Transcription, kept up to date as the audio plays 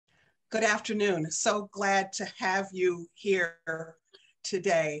Good afternoon. So glad to have you here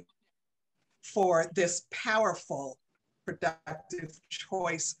today for this powerful Reproductive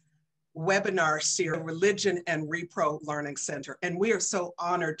Choice webinar series, Religion and Repro Learning Center. And we are so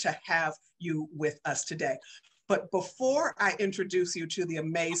honored to have you with us today. But before I introduce you to the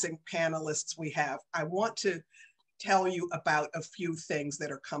amazing panelists we have, I want to tell you about a few things that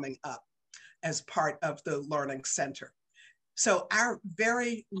are coming up as part of the Learning Center. So our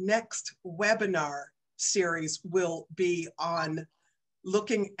very next webinar series will be on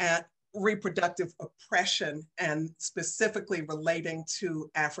looking at reproductive oppression and specifically relating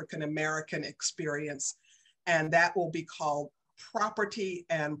to African-American experience. And that will be called Property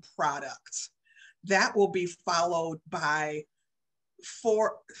and Products. That will be followed by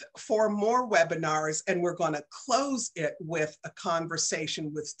four more webinars, and we're going to close it with a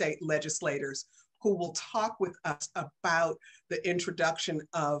conversation with state legislators who will talk with us about the introduction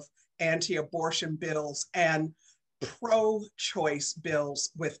of anti-abortion bills and pro-choice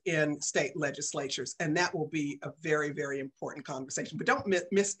bills within state legislatures. And that will be a very, very important conversation, but don't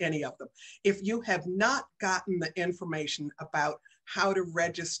miss any of them. If you have not gotten the information about how to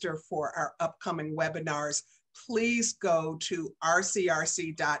register for our upcoming webinars, please go to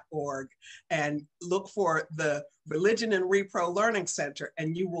rcrc.org and look for the Religion and Repro Learning Center,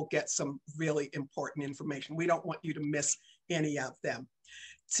 and you will get some really important information. We don't want you to miss any of them.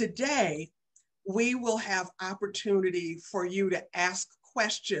 Today, we will have opportunity for you to ask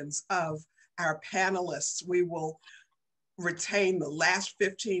questions of our panelists. We will retain the last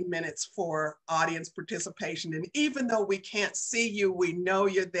 15 minutes for audience participation. And even though we can't see you, we know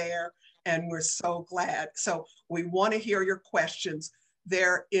you're there, and we're so glad. So we want to hear your questions.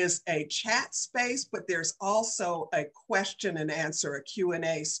 There is a chat space, but there's also a question and answer, a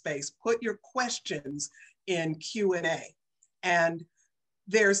Q&A space. Put your questions in Q&A. And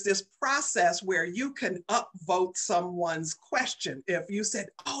there's this process where you can upvote someone's question. If you said,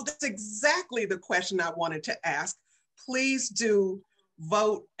 oh, that's exactly the question I wanted to ask, please do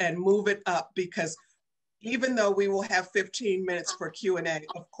vote and move it up, because even though we will have 15 minutes for Q&A,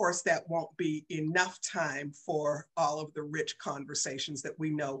 of course, that won't be enough time for all of the rich conversations that we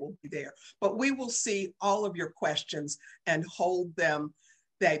know will be there. But we will see all of your questions and hold them.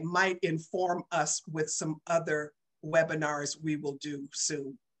 They might inform us with some other webinars we will do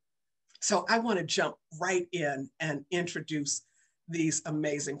soon. So I want to jump right in and introduce these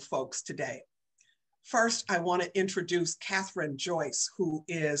amazing folks today. First, I want to introduce Kathryn Joyce, who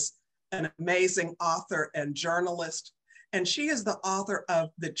is an amazing author and journalist. And she is the author of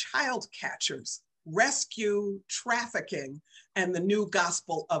The Child Catchers, Rescue, Trafficking, and the New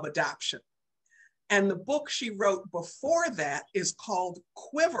Gospel of Adoption. And the book she wrote before that is called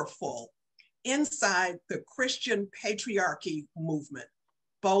Quiverful, Inside the Christian Patriarchy Movement.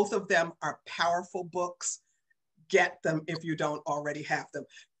 Both of them are powerful books. Get them if you don't already have them.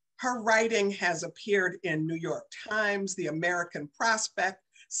 Her writing has appeared in New York Times, The American Prospect,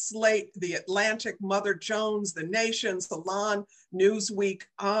 Slate, The Atlantic, Mother Jones, The Nation, Salon, Newsweek,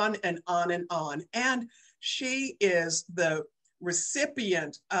 on and on and on. And she is the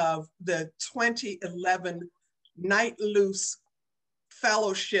recipient of the 2011 Night Loose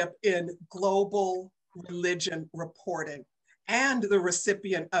Fellowship in Global Religion Reporting, and the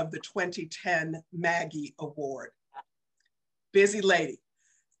recipient of the 2010 Maggie Award. Busy lady.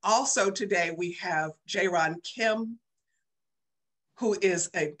 Also today we have JaeRan Kim, who is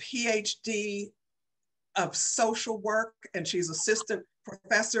a Ph.D. of social work, and she's assistant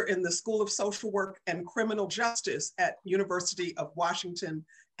professor in the School of Social Work and Criminal Justice at University of Washington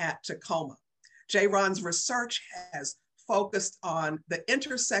at Tacoma. JaeRan's research has focused on the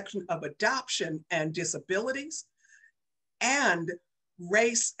intersection of adoption and disabilities and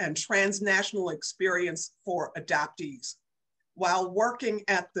race and transnational experience for adoptees. While working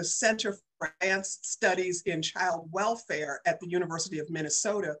at the Center for Advanced Studies in Child Welfare at the University of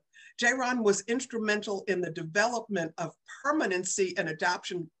Minnesota, JaeRan was instrumental in the development of Permanency and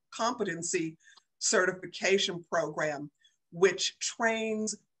Adoption Competency certification program, which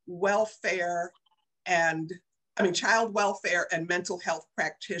trains child welfare and mental health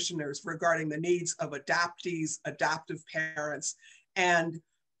practitioners regarding the needs of adoptees, adoptive parents, and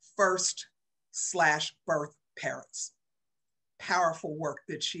first/birth parents. Powerful work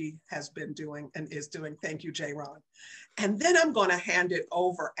that she has been doing and is doing. Thank you, JaeRan. And then I'm going to hand it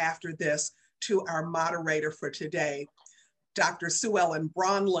over after this to our moderator for today, Dr. Sue Ellen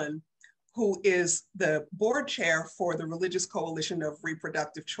Braunlin, who is the board chair for the Religious Coalition of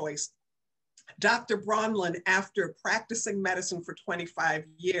Reproductive Choice. Dr. Braunlin, after practicing medicine for 25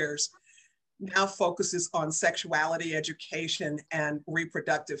 years, now focuses on sexuality education and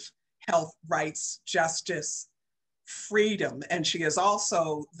reproductive health, rights, justice, freedom. And she is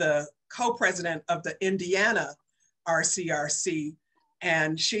also the co-president of the Indiana RCRC.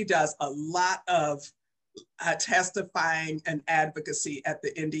 And she does a lot of testifying and advocacy at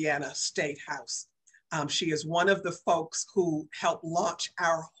the Indiana State House. She is one of the folks who helped launch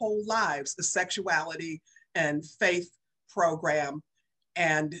Our Whole Lives, the sexuality and faith program.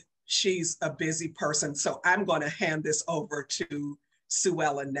 And she's a busy person. So I'm going to hand this over to Sue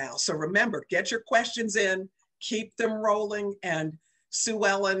Ellen now. So remember, get your questions in, keep them rolling, and Sue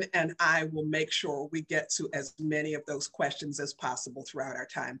Ellen and I will make sure we get to as many of those questions as possible throughout our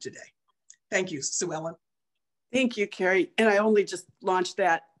time today. Thank you, Sue Ellen. Thank you, Carrie. And I only just launched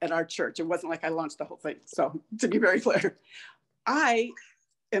that at our church. It wasn't like I launched the whole thing. So to be very clear, I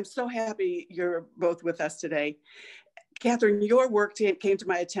am so happy you're both with us today. Kathryn, your work came to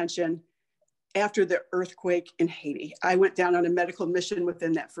my attention after the earthquake in Haiti. I went down on a medical mission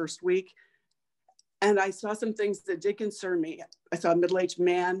within that first week, and I saw some things that did concern me. I saw a middle-aged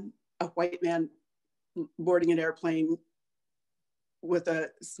man, a white man, boarding an airplane with a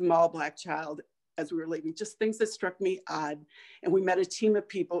small Black child as we were leaving, just things that struck me odd. And we met a team of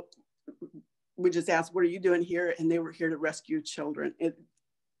people. We just asked, what are you doing here? And they were here to rescue children.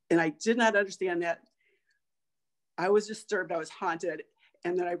 And I did not understand that. I was disturbed, I was haunted.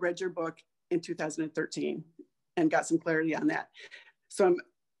 And then I read your book in 2013 and got some clarity on that. So I'm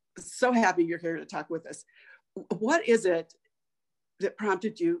so happy you're here to talk with us. What is it that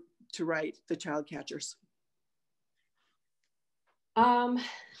prompted you to write The Child Catchers?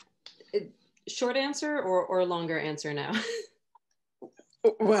 Short answer or longer answer now?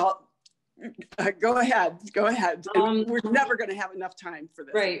 Well, go ahead. We're never going to have enough time for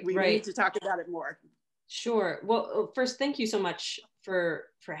this. Right, we need to talk about it more. Sure. Well, first, thank you so much for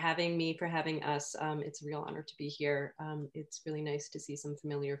having me, for having us. It's a real honor to be here. It's really nice to see some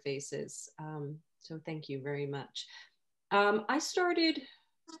familiar faces. So thank you very much. I started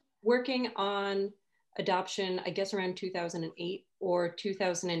working on adoption, I guess around 2008 or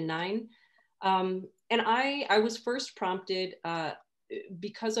 2009. And I was first prompted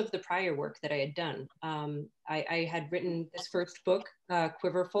because of the prior work that I had done. I had written this first book,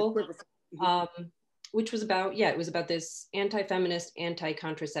 Quiverful, which was about, it was about this anti-feminist,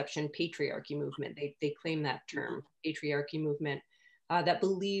 anti-contraception patriarchy movement. They claim that term, patriarchy movement, that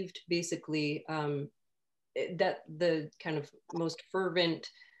believed basically that the kind of most fervent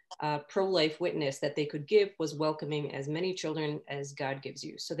pro-life witness that they could give was welcoming as many children as God gives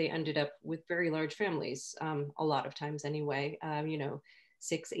you. So they ended up with very large families, a lot of times anyway,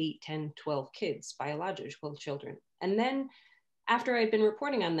 6, 8, 10, 12 kids, biological children. And then after I'd been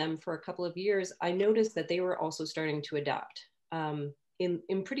reporting on them for a couple of years, I noticed that they were also starting to adopt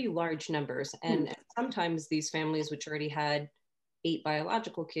in pretty large numbers. And sometimes these families, which already had 8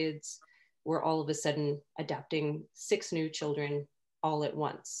 biological kids, were all of a sudden adopting 6 new children all at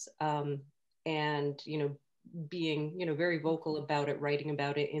once. And, being, very vocal about it, writing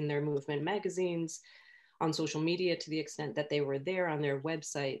about it in their movement magazines, on social media to the extent that they were there on their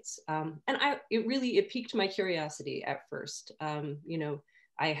websites. And it piqued my curiosity at first.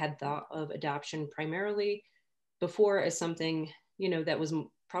 I had thought of adoption primarily before as something, that was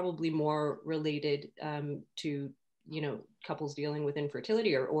probably more related to, couples dealing with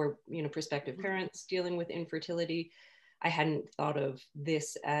infertility or prospective parents dealing with infertility. I hadn't thought of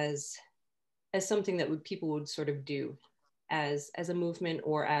this as something that people would sort of do as a movement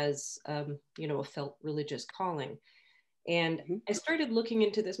or as, a felt religious calling. And I started looking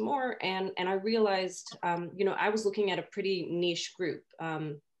into this more and I realized, I was looking at a pretty niche group.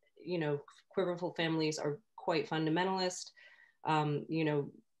 Quiverful families are quite fundamentalist,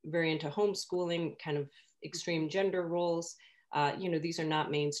 very into homeschooling, kind of extreme gender roles. These are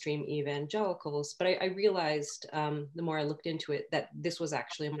not mainstream evangelicals, but I realized the more I looked into it that this was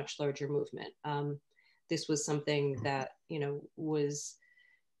actually a much larger movement. This was something that, was,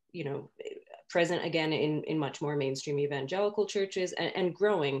 present again in much more mainstream evangelical churches and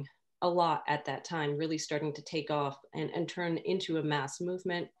growing a lot at that time, really starting to take off and turn into a mass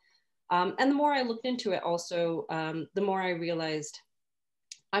movement. And the more I looked into it also, the more I realized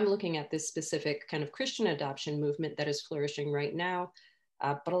I'm looking at this specific kind of Christian adoption movement that is flourishing right now.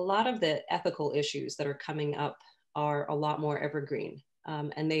 But a lot of the ethical issues that are coming up are a lot more evergreen.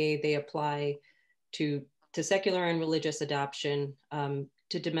 And they apply to secular and religious adoption,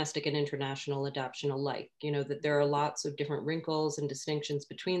 to domestic and international adoption alike. That there are lots of different wrinkles and distinctions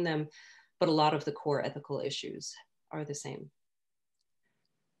between them, but a lot of the core ethical issues are the same.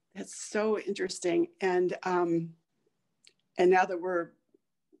 That's so interesting. And now that we're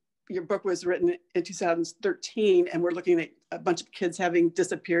your book was written in 2013, and we're looking at a bunch of kids having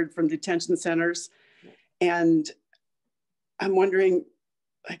disappeared from detention centers. And I'm wondering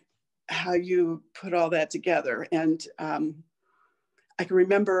like how you put all that together. And I can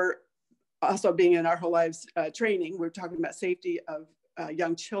remember also being in Our Whole Lives training, we were talking about safety of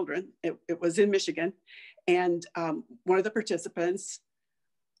young children. It was in Michigan. And one of the participants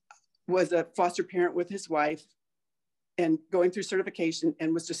was a foster parent with his wife and going through certification,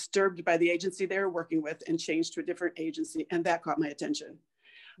 and was disturbed by the agency they were working with and changed to a different agency. And that caught my attention.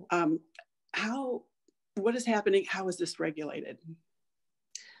 What is happening? How is this regulated?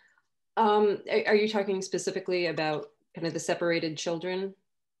 Are you talking specifically about kind of the separated children?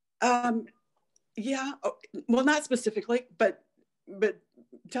 Yeah, well, not specifically, but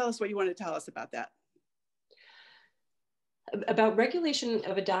tell us what you want to tell us about that. About regulation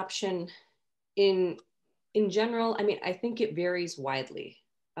of adoption in general, I mean, I think it varies widely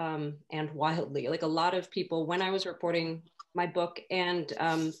and wildly. Like a lot of people, when I was reporting my book, and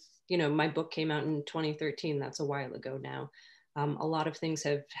you know, my book came out in 2013, that's a while ago now. A lot of things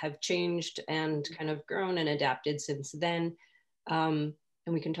have changed and kind of grown and adapted since then. And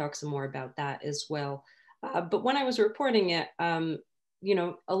we can talk some more about that as well. But when I was reporting it, you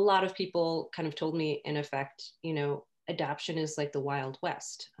know, a lot of people kind of told me, in effect, you know, adoption is like the Wild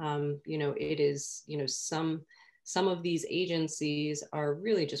West. You know, it is, you know, some of these agencies are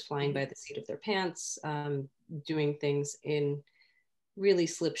really just flying by the seat of their pants, doing things in really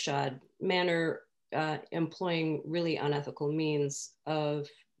slipshod manner, employing really unethical means of,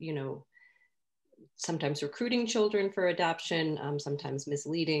 you know, sometimes recruiting children for adoption, sometimes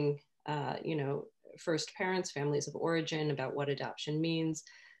misleading, you know, first parents, families of origin about what adoption means,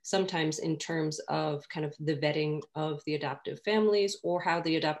 sometimes in terms of kind of the vetting of the adoptive families or how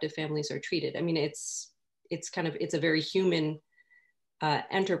the adoptive families are treated. I mean, it's a very human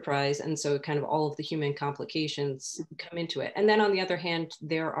enterprise. And so kind of all of the human complications come into it. And then on the other hand,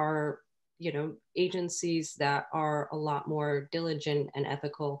 there are, you know, agencies that are a lot more diligent and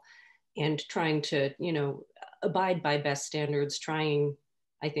ethical and trying to, you know, abide by best standards, trying,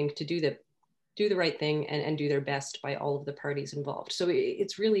 I think, to do the right thing and do their best by all of the parties involved. So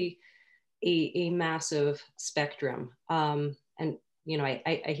it's really a massive spectrum. And, you know,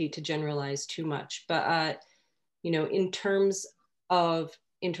 I hate to generalize too much, but, you know, in terms of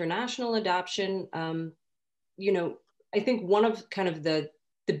international adoption, you know, I think one of kind of the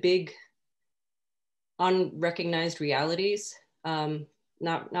big unrecognized realities,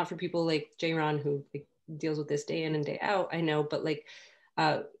 not for people like JaeRan who like, deals with this day in and day out, I know, but like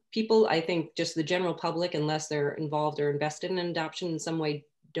people, I think just the general public, unless they're involved or invested in adoption in some way,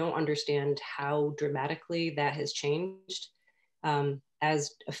 don't understand how dramatically that has changed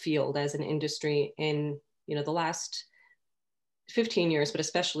as a field, as an industry in, you know, the last 15 years, but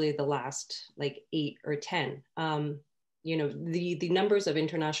especially the last like 8 or 10. You know, the numbers of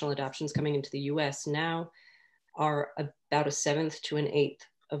international adoptions coming into the US now are about 1/7 to 1/8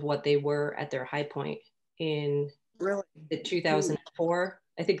 of what they were at their high point in the 2004.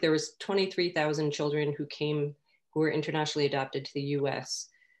 I think there was 23,000 children who were internationally adopted to the US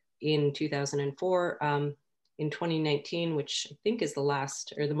in 2004. In 2019, which I think is the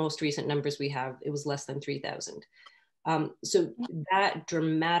last or the most recent numbers we have, it was less than 3,000. So that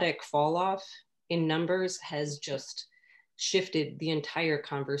dramatic fall off in numbers has just shifted the entire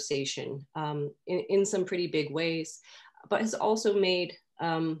conversation in some pretty big ways, but has also made,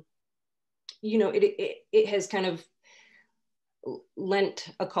 you know, it has kind of lent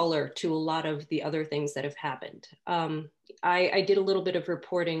a color to a lot of the other things that have happened. I did a little bit of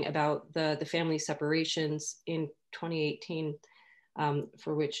reporting about the family separations in 2018,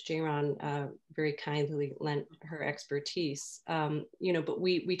 for which JaeRan very kindly lent her expertise. You know, but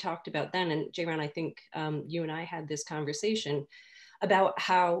we talked about then, and JaeRan, I think you and I had this conversation about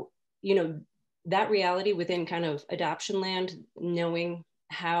how, you know, that reality within kind of adoption land, knowing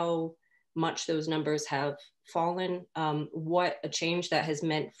how much those numbers have fallen, what a change that has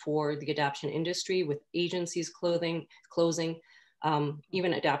meant for the adoption industry with agencies closing,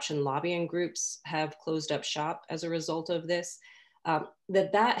 even adoption lobbying groups have closed up shop as a result of this,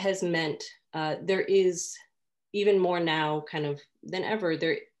 that has meant there is even more now kind of than ever,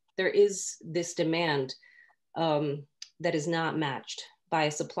 there is this demand that is not matched by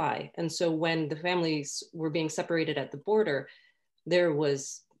a supply. And so when the families were being separated at the border, there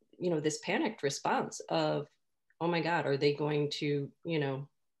was, you know, this panicked response of, oh my God, are they going to, you know,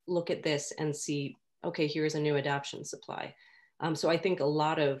 look at this and see, okay, here's a new adoption supply. So I think a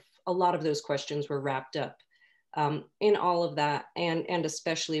lot of those questions were wrapped up in all of that, and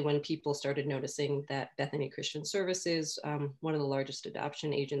especially when people started noticing that Bethany Christian Services, one of the largest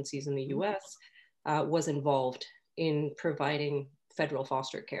adoption agencies in the US, was involved in providing federal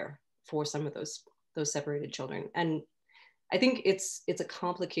foster care for some of those separated children. And I think it's a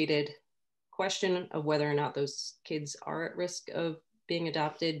complicated question of whether or not those kids are at risk of being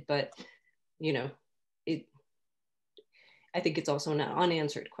adopted, but I think it's also an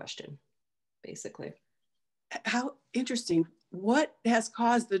unanswered question, basically. How interesting. What has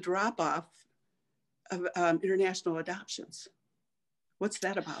caused the drop-off of international adoptions? What's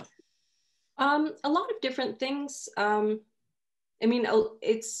that about? A lot of different things. I mean,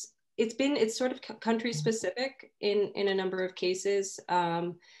 it's sort of country specific in a number of cases.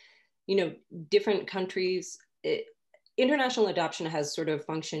 Different countries, international adoption has sort of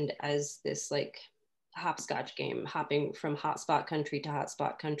functioned as this like hopscotch game, hopping from hotspot country to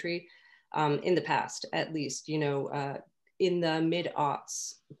hotspot country. In the past, at least, in the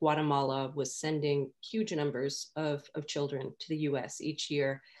mid-aughts, Guatemala was sending huge numbers of children to the US each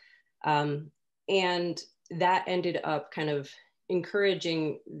year. And that ended up kind of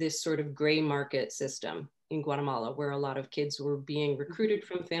encouraging this sort of gray market system in Guatemala, where a lot of kids were being recruited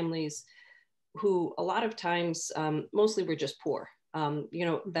from families who a lot of times mostly were just poor.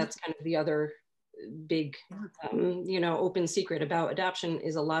 That's kind of the other big, open secret about adoption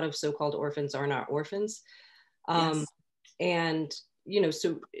is a lot of so-called orphans are not orphans. Yes. And,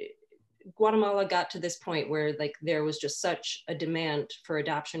 so Guatemala got to this point where like there was just such a demand for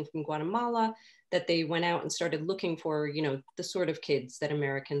adoption from Guatemala that they went out and started looking for, the sort of kids that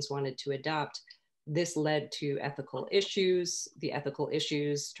Americans wanted to adopt. This led to ethical issues. The ethical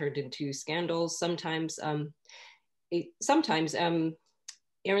issues turned into scandals. Sometimes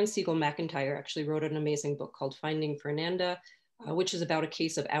Erin Siegel McIntyre actually wrote an amazing book called Finding Fernanda, which is about a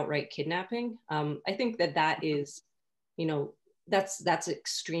case of outright kidnapping. I think that is, that's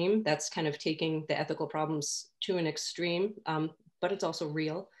extreme. That's kind of taking the ethical problems to an extreme, but it's also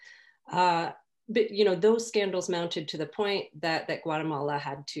real. But those scandals mounted to the point that Guatemala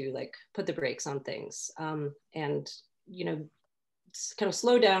had to like put the brakes on things and kind of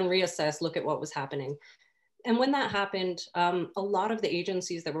slow down, reassess, look at what was happening. And when that happened, a lot of the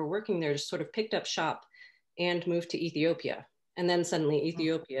agencies that were working there just sort of picked up shop and moved to Ethiopia. And then suddenly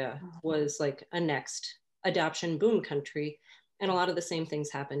Ethiopia was like a next adoption boom country. And a lot of the same things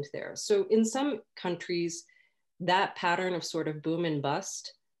happened there. So in some countries, that pattern of sort of boom and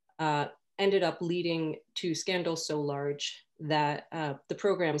bust ended up leading to scandals so large that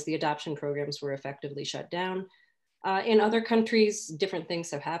the adoption programs were effectively shut down. In other countries, different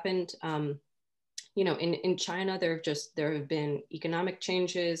things have happened. In China, there have been economic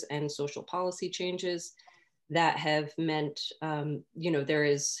changes and social policy changes that have meant, there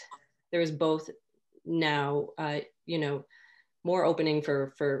is both now, more opening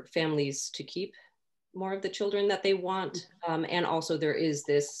for families to keep more of the children that they want. And also there is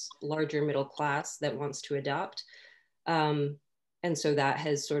this larger middle class that wants to adopt. And so that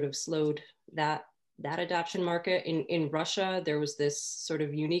has sort of slowed that adoption market. In Russia, there was this sort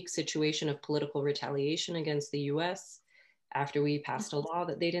of unique situation of political retaliation against the US after we passed a law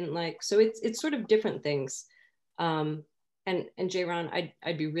that they didn't like. So it's sort of different things. And JaeRan,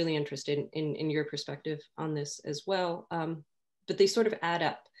 I'd be really interested in your perspective on this as well. But they sort of add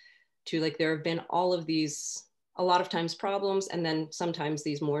up to like, there have been all of these, a lot of times problems, and then sometimes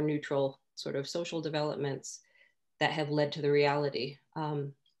these more neutral sort of social developments that have led to the reality.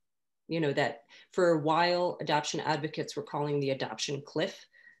 That for a while, adoption advocates were calling the adoption cliff,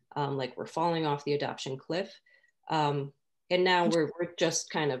 like we're falling off the adoption cliff. And now we're just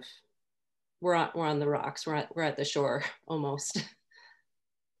kind of, we're on the rocks, we're at the shore almost.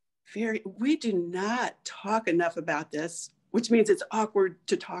 We do not talk enough about this, which means it's awkward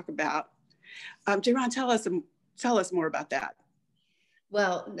to talk about. JaeRan, tell us more about that.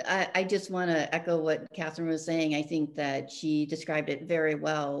 Well, I just want to echo what Kathryn was saying. I think that she described it very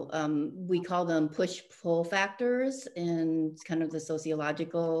well. We call them push-pull factors in kind of the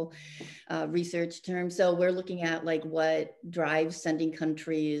sociological research term. So we're looking at like what drives sending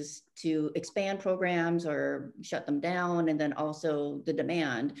countries to expand programs or shut them down, and then also the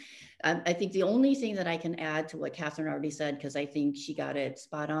demand. I think the only thing that I can add to what Kathryn already said, because I think she got it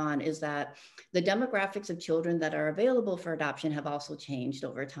spot on, is that the demographics of children that are available for adoption have also changed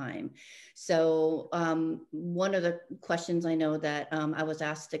over time. So one of the questions I know that I was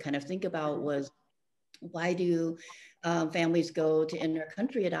asked to kind of think about was, why do families go to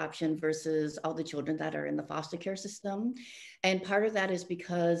inter-country adoption versus all the children that are in the foster care system? And part of that is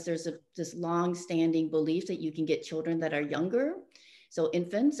because there's this long-standing belief that you can get children that are younger So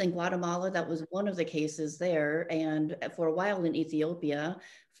infants in Guatemala, that was one of the cases there. And for a while in Ethiopia,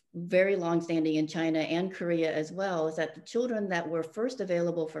 very long-standing in China and Korea as well, is that the children that were first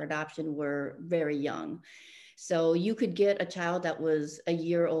available for adoption were very young. So you could get a child that was a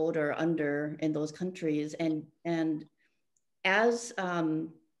year old or under in those countries. And as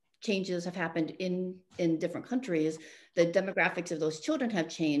changes have happened in different countries, the demographics of those children have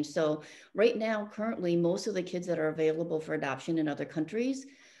changed. So right now, currently, most of the kids that are available for adoption in other countries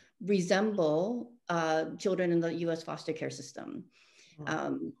resemble children in the US foster care system.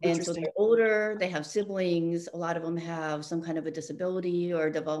 And so they're older, they have siblings, a lot of them have some kind of a disability or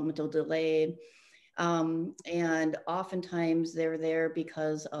developmental delay. And oftentimes they're there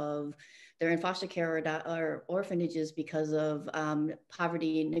because of, they're in foster care or orphanages because of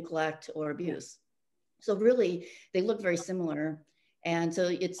poverty, neglect, or abuse. So really, they look very similar. And so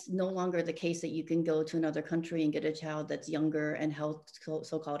it's no longer the case that you can go to another country and get a child that's younger and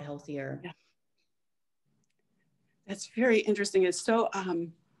so-called healthier. Yeah. That's very interesting. It's so,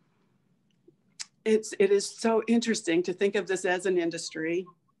 it is so interesting to think of this as an industry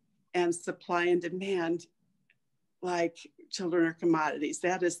and supply and demand, like children are commodities.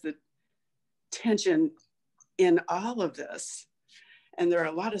 That is the tension in all of this. And there are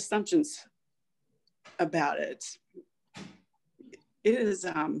a lot of assumptions about it. It is,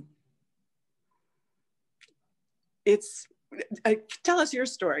 tell us your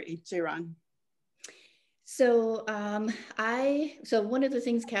story, JaeRan. So so one of the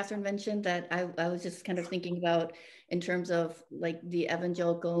things Kathryn mentioned that I was just kind of thinking about in terms of like the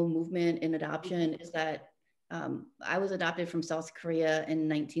evangelical movement in adoption is that I was adopted from South Korea in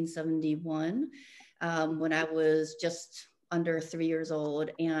 1971 when I was just under 3 years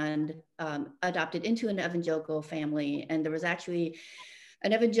old, and adopted into an evangelical family. And there was actually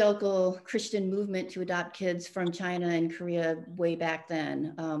an evangelical Christian movement to adopt kids from China and Korea way back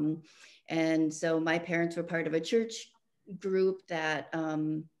then. And so my parents were part of a church group that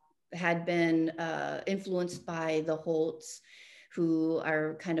had been influenced by the Holts, who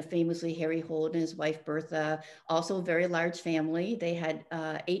are kind of famously Harry Holt and his wife Bertha, also a very large family. They had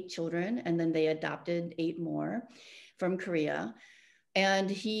 8 children, and then they adopted 8 more from Korea. And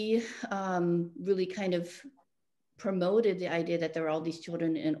he really kind of promoted the idea that there were all these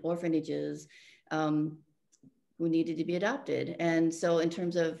children in orphanages who needed to be adopted. And so in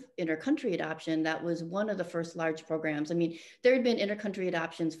terms of intercountry adoption, that was one of the first large programs. I mean, there had been intercountry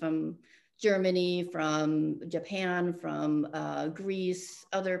adoptions from Germany, from Japan, from Greece,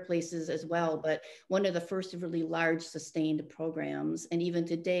 other places as well, but one of the first really large sustained programs. And even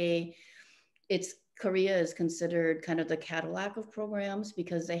today, Korea is considered kind of the Cadillac of programs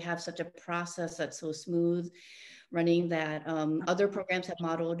because they have such a process that's so smooth running that other programs have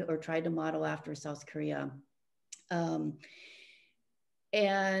modeled or tried to model after South Korea. So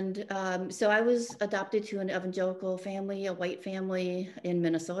I was adopted to an evangelical family, a white family in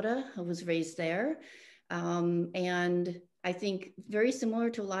Minnesota. I was raised there. And I think very similar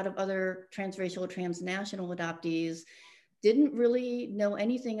to a lot of other transracial, transnational adoptees, didn't really know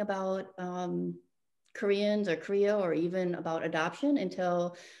anything about Koreans or Korea or even about adoption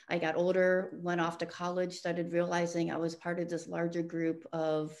until I got older, went off to college, started realizing I was part of this larger group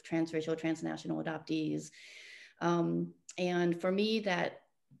of transracial, transnational adoptees. And for me, that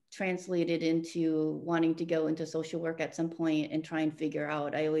translated into wanting to go into social work at some point and try and figure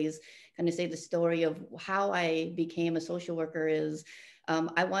out, I always kind of say the story of how I became a social worker is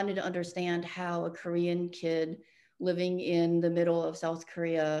I wanted to understand how a Korean kid living in the middle of South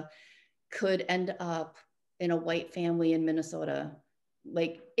Korea could end up in a white family in Minnesota.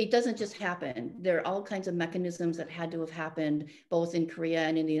 Like, it doesn't just happen. There are all kinds of mechanisms that had to have happened both in Korea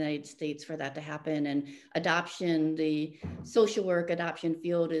and in the United States for that to happen. And adoption, the social work adoption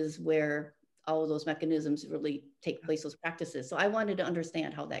field is where all of those mechanisms really take place, those practices. So I wanted to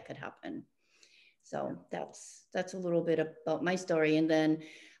understand how that could happen. So that's a little bit about my story. And then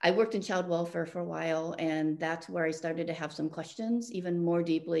I worked in child welfare for a while, and that's where I started to have some questions even more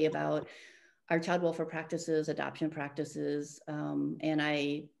deeply about our child welfare practices, adoption practices. And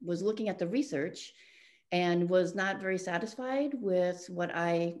I was looking at the research and was not very satisfied with what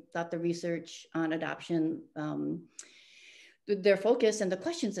I thought the research on adoption, their focus and the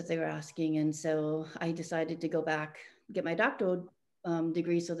questions that they were asking. And so I decided to go back, get my doctoral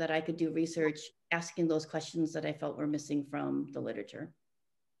degree so that I could do research asking those questions that I felt were missing from the literature.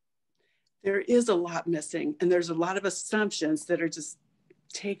 There is a lot missing, and there's a lot of assumptions that are just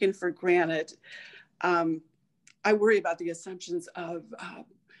taken for granted. I worry about the assumptions of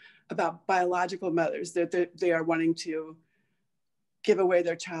about biological mothers, that they are wanting to give away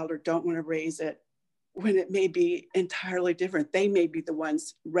their child or don't want to raise it. when it may be entirely different. They may be the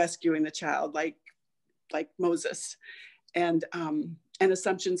ones rescuing the child, like Moses, and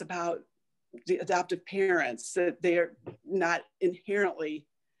assumptions about the adoptive parents, that they are not inherently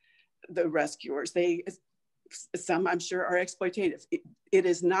the rescuers. Some, I'm sure, are exploitative. It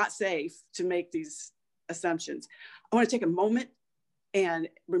is not safe to make these assumptions. I want to take a moment and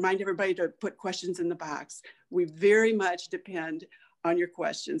remind everybody to put questions in the box. We very much depend on your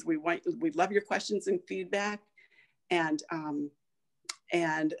questions. We love your questions and feedback, and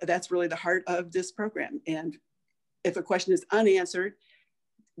that's really the heart of this program. And if a question is unanswered,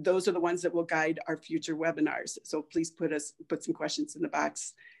 those are the ones that will guide our future webinars. So please put some questions in the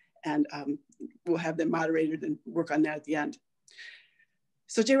box, and we'll have them moderated and work on that at the end.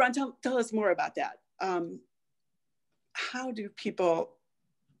 So JaeRan, tell us more about that. How do people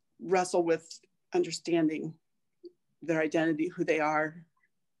wrestle with understanding their identity, who they are,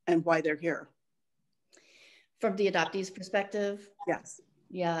 and why they're here? From the adoptee's perspective? Yes.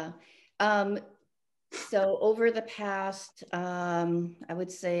 Yeah. So over the past, I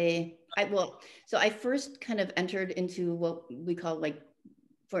would say, so I first kind of entered into what we call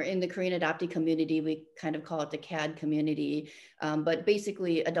in the Korean adoptee community, we kind of call it the CAD community, but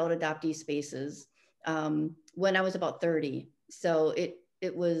basically adult adoptee spaces, when I was about 30. So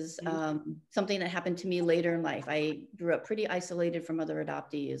it was something that happened to me later in life. I grew up pretty isolated from other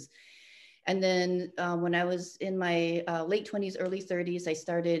adoptees. And then when I was in my late 20s, early 30s, I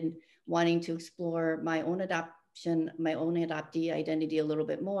started wanting to explore my own adoption, my own adoptee identity a little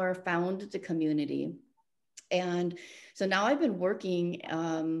bit more, found the community. And so now I've been working,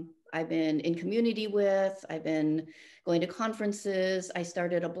 I've been in community with, I've been going to conferences. I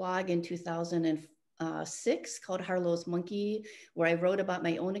started a blog in 2006 called Harlow's Monkey, where I wrote about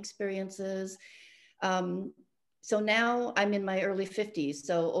my own experiences. So now I'm in my early 50s.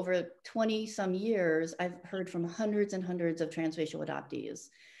 So over 20 some years, I've heard from hundreds and hundreds of transracial adoptees.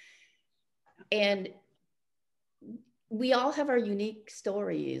 And we all have our unique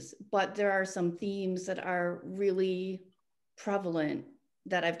stories, but there are some themes that are really prevalent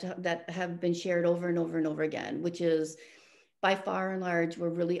that have been shared over and over and over again, which is by far and large, we're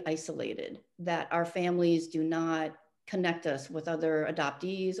really isolated, that our families do not connect us with other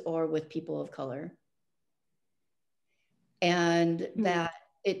adoptees or with people of color. And that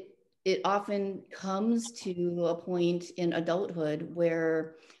it often comes to a point in adulthood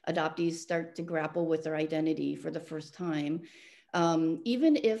where adoptees start to grapple with their identity for the first time.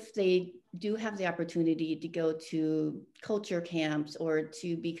 Even if they do have the opportunity to go to culture camps or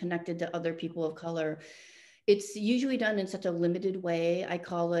to be connected to other people of color, it's usually done in such a limited way. I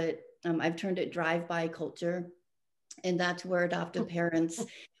call it, I've turned it drive-by culture. And that's where adoptive parents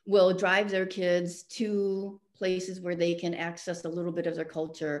will drive their kids to places where they can access a little bit of their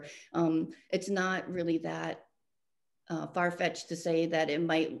culture. It's not really that far-fetched to say that it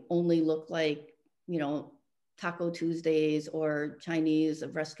might only look like, Taco Tuesdays or Chinese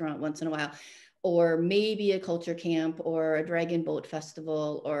restaurant once in a while, or maybe a culture camp or a dragon boat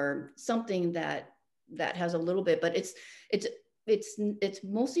festival or something that has a little bit, but it's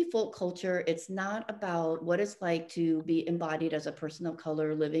mostly folk culture. It's not about what it's like to be embodied as a person of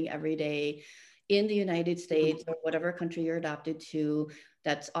color living every day in the United States or whatever country you're adopted to,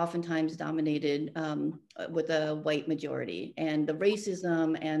 that's oftentimes dominated with a white majority. And the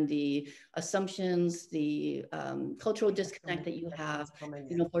racism and the assumptions, the cultural disconnect that you have,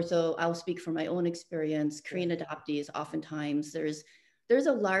 so I'll speak from my own experience. Korean adoptees, oftentimes there's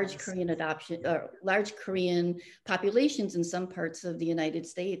a large Korean adoption, large Korean populations in some parts of the United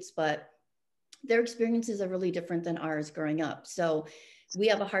States, but their experiences are really different than ours growing up. So we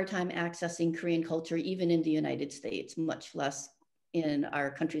have a hard time accessing Korean culture, even in the United States, much less in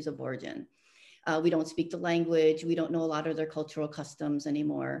our countries of origin. We don't speak the language. We don't know a lot of their cultural customs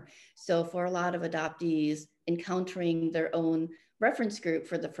anymore. So for a lot of adoptees, encountering their own reference group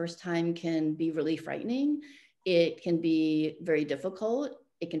for the first time can be really frightening. It can be very difficult.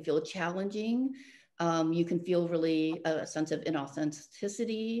 It can feel challenging. You can feel really a sense of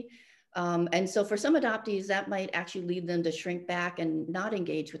inauthenticity. And so for some adoptees, that might actually lead them to shrink back and not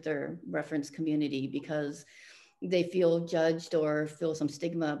engage with their reference community because they feel judged or feel some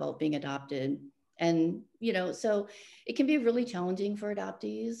stigma about being adopted. And, so it can be really challenging for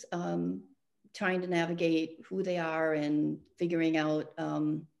adoptees, trying to navigate who they are and figuring out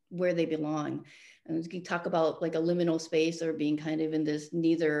where they belong. And we can talk about like a liminal space or being kind of in this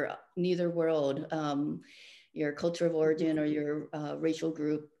neither world, your culture of origin or your racial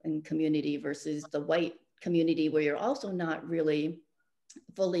group and community versus the white community where you're also not really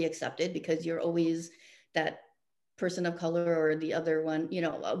fully accepted because you're always that person of color or the other one, you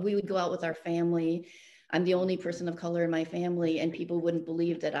know, we would go out with our family. I'm the only person of color in my family, and people wouldn't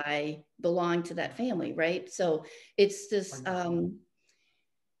believe that I belong to that family, right? So it's this,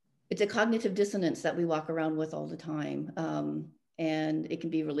 it's a cognitive dissonance that we walk around with all the time. And it can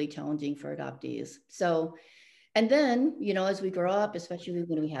be really challenging for adoptees. So, and then, you know, as we grow up, especially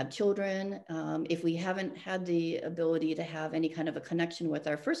when we have children, if we haven't had the ability to have any kind of a connection with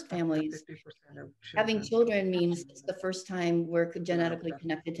our first families, having children means it's the first time we're genetically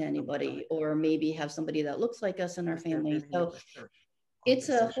connected to anybody, or maybe have somebody that looks like us in our family. So it's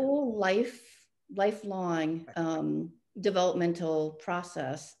a whole lifelong developmental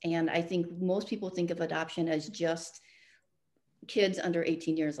process. And I think most people think of adoption as just kids under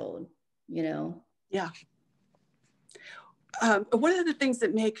 18 years old, you know? Yeah. What are the things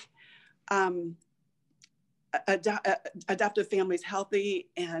that make adoptive families healthy,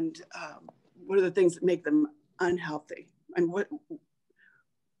 and what are the things that make them unhealthy? And what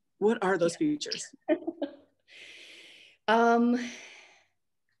are those features? I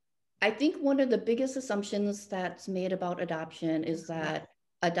think one of the biggest assumptions that's made about adoption is that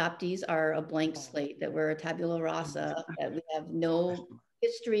adoptees are a blank slate, that we're a tabula rasa, that we have no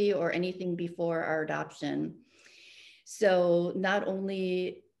history or anything before our adoption. So not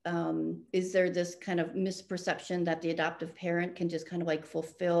only is there this kind of misperception that the adoptive parent can just kind of like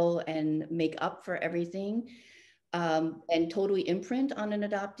fulfill and make up for everything and totally imprint on an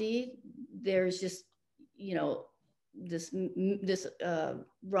adoptee, there's just, you know, this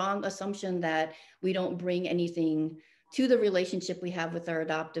wrong assumption that we don't bring anything to the relationship we have with our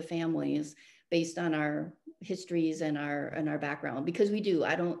adoptive families based on our histories and our background, because we do.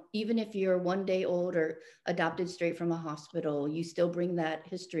 Even if you're 1 day old or adopted straight from a hospital, you still bring that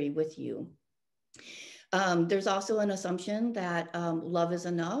history with you. There's also an assumption that love is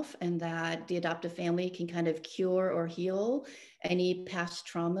enough, and that the adoptive family can kind of cure or heal any past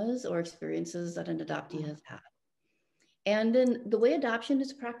traumas or experiences that an adoptee has had. And then the way adoption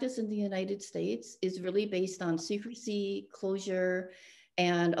is practiced in the United States is really based on secrecy, closure,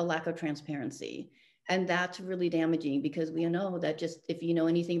 and a lack of transparency. And that's really damaging, because we know that just if you know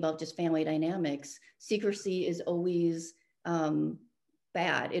anything about just family dynamics, secrecy is always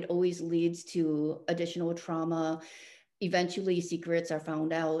bad. It always leads to additional trauma. Eventually, secrets are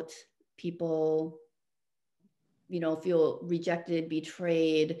found out. People, you know, feel rejected,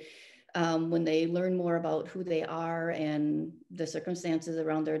 betrayed. When they learn more about who they are and the circumstances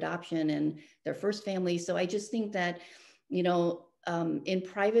around their adoption and their first family. So I just think that, you know, in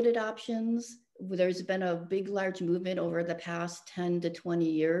private adoptions, there's been a big, large movement over the past 10 to 20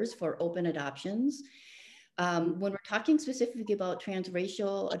 years for open adoptions. When we're talking specifically about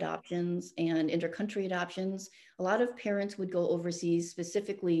transracial adoptions and intercountry adoptions, a lot of parents would go overseas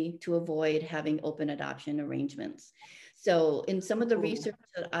specifically to avoid having open adoption arrangements. So in some of the research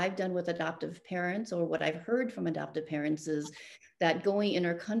that I've done with adoptive parents, or what I've heard from adoptive parents, is that going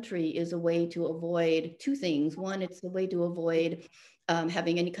intercountry is a way to avoid two things. One, it's a way to avoid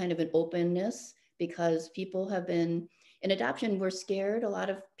having any kind of an openness, because people have been, in adoption, we're scared. A lot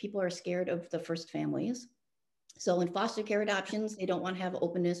of people are scared of the first families. So in foster care adoptions, they don't want to have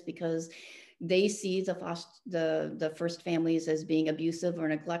openness because they see the first families as being abusive or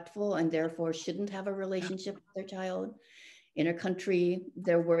neglectful, and therefore shouldn't have a relationship with their child. Intercountry,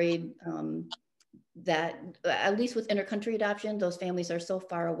 they're worried that, at least with intercountry adoption, those families are so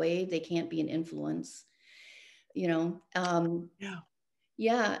far away, they can't be an influence, you know?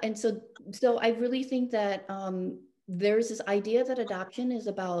 Yeah, and so I really think that there's this idea that adoption is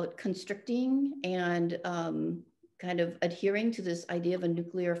about constricting and kind of adhering to this idea of a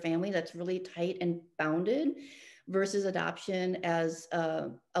nuclear family that's really tight and bounded, versus adoption as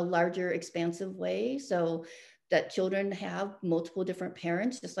a larger, expansive way. So that children have multiple different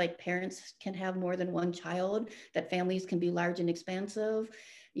parents, just like parents can have more than one child, that families can be large and expansive.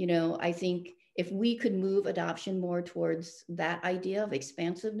 You know, I think if we could move adoption more towards that idea of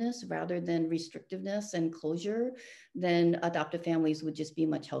expansiveness rather than restrictiveness and closure, then adoptive families would just be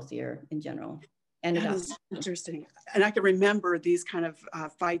much healthier in general. And that is interesting. And I can remember these kind of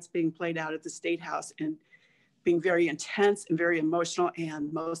fights being played out at the State House and being very intense and very emotional.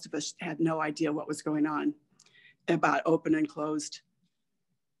 And most of us had no idea what was going on about open and closed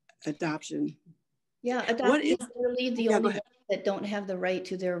adoption. Yeah, adoptees are really the only ones that don't have the right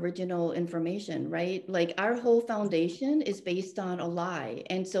to their original information, right? Like our whole foundation is based on a lie.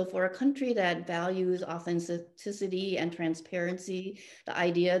 And so for a country that values authenticity and transparency, the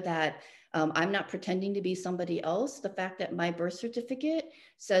idea that I'm not pretending to be somebody else, the fact that my birth certificate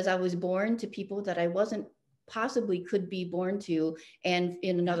says I was born to people that I wasn't possibly could be born to and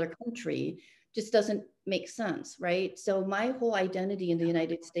in another country, just doesn't make sense, right? So my whole identity in the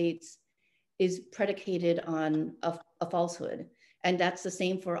United States is predicated on a falsehood. And that's the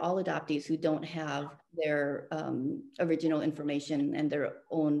same for all adoptees who don't have their original information and their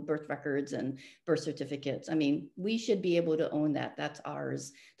own birth records and birth certificates. I mean, we should be able to own that. That's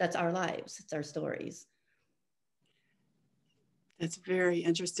ours. That's our lives. It's our stories. That's very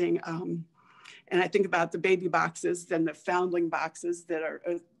interesting. And I think about the baby boxes and the foundling boxes that are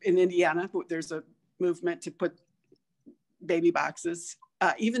in Indiana. There's a movement to put baby boxes,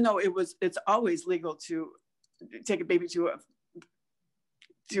 even though it's always legal to take a baby to a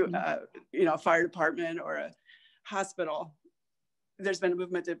fire department or a hospital. There's been a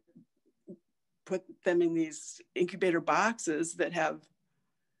movement to put them in these incubator boxes that have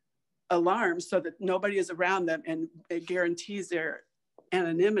alarms so that nobody is around them, and it guarantees their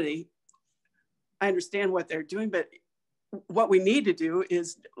anonymity. I understand what they're doing, but what we need to do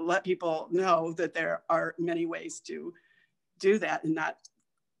is let people know that there are many ways to do that, and not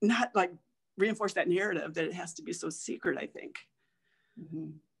like reinforce that narrative that it has to be so secret, I think. Mm-hmm.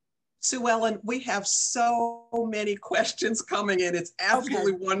 Sue Ellen, we have so many questions coming in. It's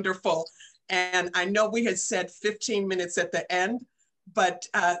absolutely wonderful. And I know we had said 15 minutes at the end, but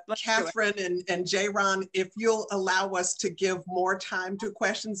Kathryn and JaeRan, if you'll allow us to give more time to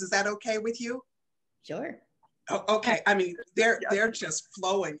questions, is that okay with you? Sure. Oh, okay. I mean, they're just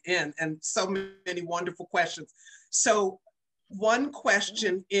flowing in, and so many wonderful questions. So one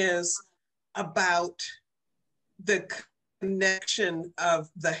question is about the connection of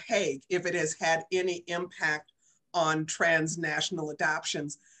The Hague, if it has had any impact on transnational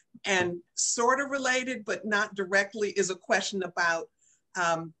adoptions. And sort of related, but not directly, is a question about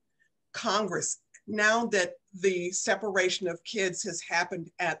Congress. Now that the separation of kids has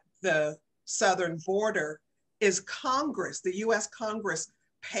happened at the southern border, is Congress, the US Congress,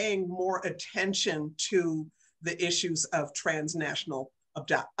 paying more attention to the issues of transnational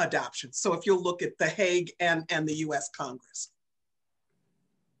adoption? So if you'll look at The Hague and the US Congress.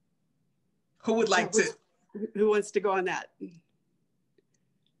 Who would like to? Who wants to go on that?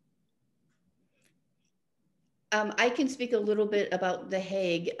 I can speak a little bit about The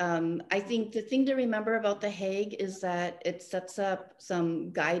Hague. I think the thing to remember about The Hague is that it sets up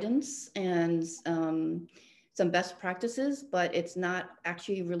some guidance and some best practices, but it's not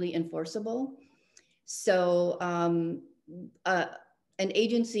actually really enforceable. So an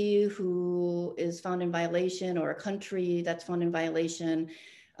agency who is found in violation, or a country that's found in violation,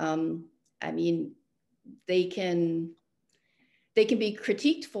 I mean, they can be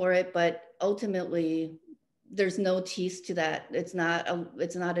critiqued for it, but ultimately there's no teeth to that. There's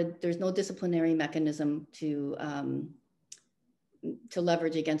no disciplinary mechanism to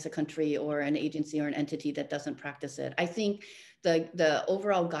leverage against a country or an agency or an entity that doesn't practice it. I think the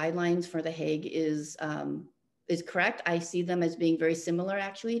overall guidelines for The Hague is correct. I see them as being very similar,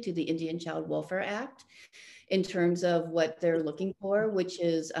 actually, to the Indian Child Welfare Act in terms of what they're looking for, which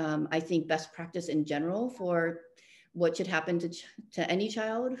is, I think, best practice in general for what should happen to any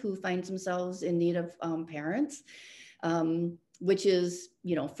child who finds themselves in need of parents, which is,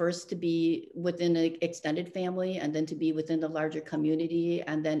 first to be within an extended family, and then to be within the larger community,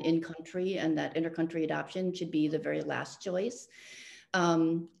 and then in country, and that intercountry adoption should be the very last choice.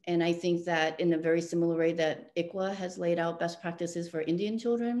 And I think that in a very similar way that ICWA has laid out best practices for Indian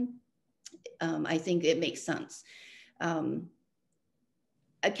children, I think it makes sense.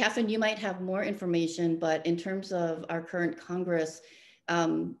 Kathryn, you might have more information, but in terms of our current Congress,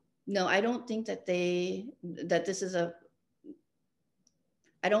 no, I don't think that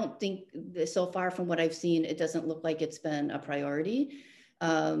I don't think so far from what I've seen, it doesn't look like it's been a priority,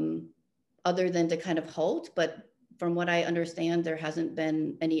 other than to kind of halt. But from what I understand, there hasn't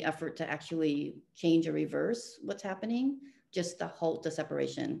been any effort to actually change or reverse what's happening, just to halt the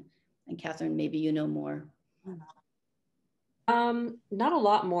separation. And Kathryn, maybe you know more. Not a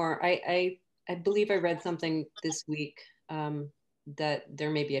lot more. I believe I read something this week that there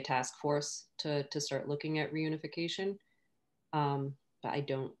may be a task force to start looking at reunification, but I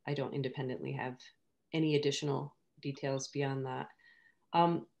don't independently have any additional details beyond that.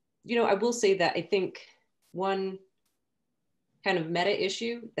 I will say that I think one kind of meta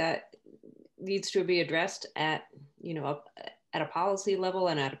issue that needs to be addressed at a policy level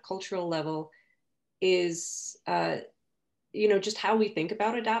and at a cultural level is just how we think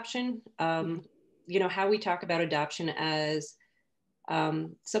about adoption, how we talk about adoption as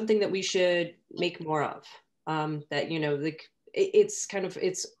something that we should make more of, that,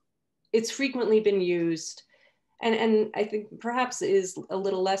 it's frequently been used. And I think perhaps is a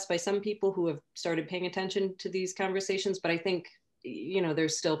little less by some people who have started paying attention to these conversations, but I think you know,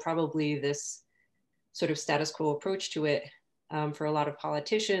 there's still probably this sort of status quo approach to it for a lot of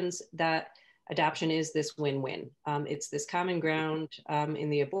politicians, that adoption is this win-win. It's this common ground in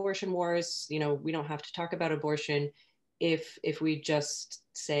the abortion wars. You know, we don't have to talk about abortion if we just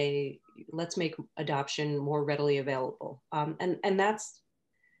say, let's make adoption more readily available. And that's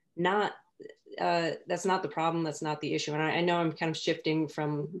not the problem. That's not the issue. And I know I'm kind of shifting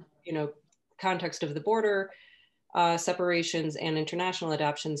from, you know, context of the border separations and international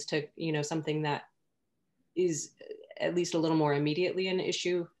adoptions to, you know, something that is at least a little more immediately an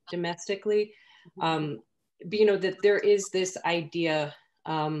issue domestically. But, you know, that there is this idea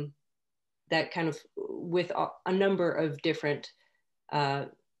that kind of with a number of different,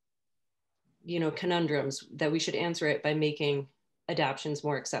 you know, conundrums, that we should answer it by making adoptions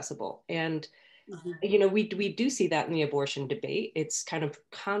more accessible. And, you know, we do see that in the abortion debate. It's kind of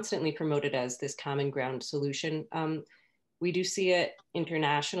constantly promoted as this common ground solution. We do see it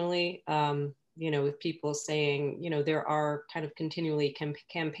internationally, you know, with people saying, you know, there are kind of continually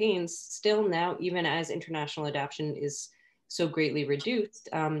campaigns still now, even as international adoption is so greatly reduced,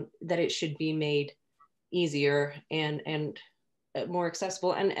 that it should be made easier and more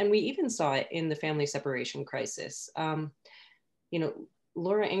accessible. And we even saw it in the family separation crisis. You know,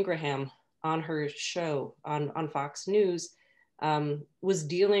 Laura Ingraham on her show on Fox News was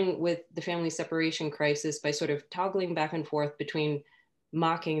dealing with the family separation crisis by sort of toggling back and forth between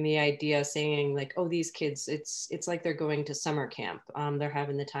mocking the idea, saying like, oh, these kids, it's like they're going to summer camp. They're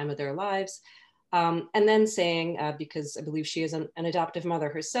having the time of their lives. And then saying, because I believe she is an adoptive mother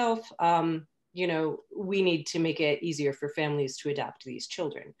herself, you know, we need to make it easier for families to adopt these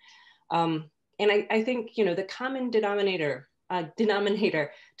children. And I think, you know, the common denominator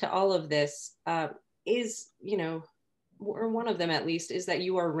to all of this is, you know, or one of them at least, is that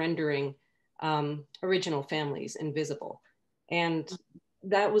you are rendering original families invisible. And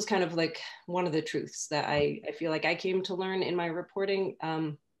that was kind of like one of the truths that I feel like I came to learn in my reporting.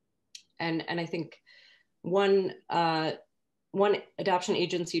 And I think one adoption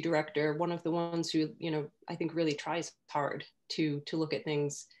agency director, one of the ones who, you know, I think really tries hard to look at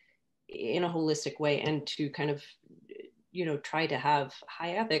things in a holistic way and to kind of, you know, try to have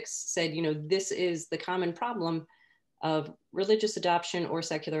high ethics, said, you know, this is the common problem of religious adoption or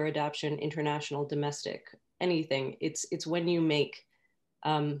secular adoption, international, domestic, anything. It's when you make,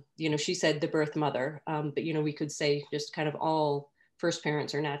 you know, she said the birth mother, but, you know, we could say just kind of all first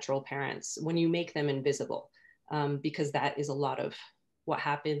parents or natural parents, when you make them invisible, because that is a lot of what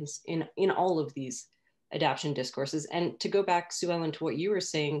happens in all of these adoption discourses. And to go back, Sue Ellen, to what you were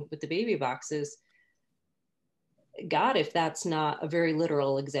saying with the baby boxes, God, if that's not a very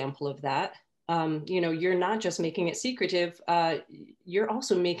literal example of that, you know, you're not just making it secretive, you're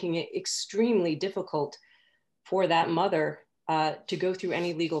also making it extremely difficult for that mother to go through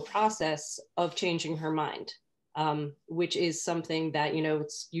any legal process of changing her mind, which is something that, you know,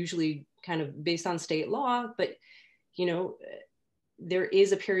 it's usually kind of based on state law, but, you know, there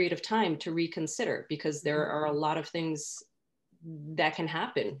is a period of time to reconsider, because there are a lot of things that can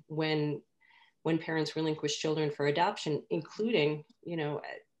happen when parents relinquish children for adoption, including, you know,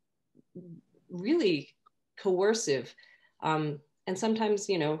 really coercive, and sometimes,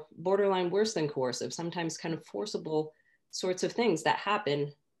 you know, borderline worse than coercive, sometimes kind of forcible sorts of things that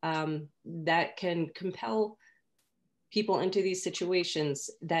happen that can compel people into these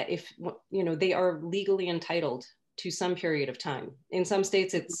situations that, if, you know, they are legally entitled to some period of time. In some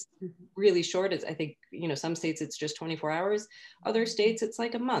states, it's really short. It's, I think, you know, some states it's just 24 hours. Other states, it's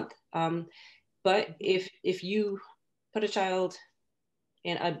like a month. But if you put a child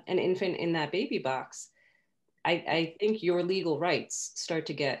and an infant in that baby box, I think your legal rights start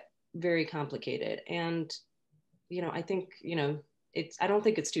to get very complicated. And, you know, I think, you know, I don't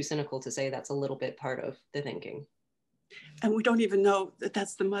think it's too cynical to say that's a little bit part of the thinking. And we don't even know that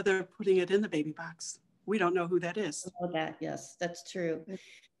that's the mother putting it in the baby box. We don't know who that is. I know that, yes, that's true.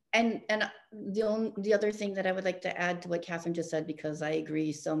 And the other thing that I would like to add to what Kathryn just said, because I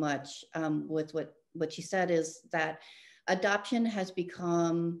agree so much with what she said, is that adoption has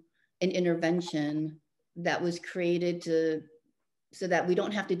become an intervention that was created so that we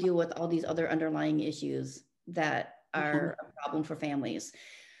don't have to deal with all these other underlying issues that are a problem for families.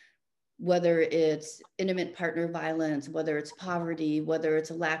 Whether it's intimate partner violence, whether it's poverty, whether it's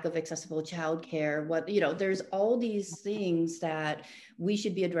a lack of accessible childcare, you know, there's all these things that we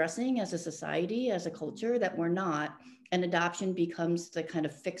should be addressing as a society, as a culture, that we're not. And adoption becomes the kind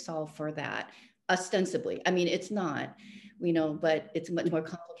of fix-all for that, ostensibly. I mean, it's not, you know, but it's much more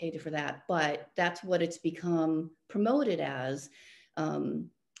complicated for that. But that's what it's become promoted as.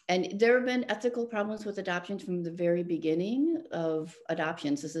 And there have been ethical problems with adoption from the very beginning of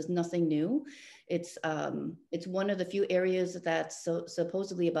adoptions. This is nothing new. It's one of the few areas that's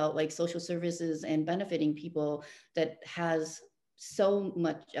supposedly about like social services and benefiting people that has so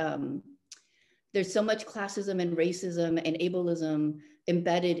much, there's so much classism and racism and ableism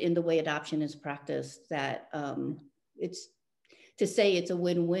embedded in the way adoption is practiced that it's, to say it's a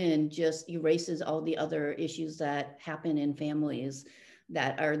win-win just erases all the other issues that happen in families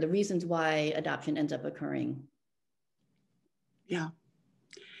that are the reasons why adoption ends up occurring. Yeah,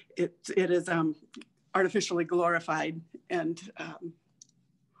 it is artificially glorified, and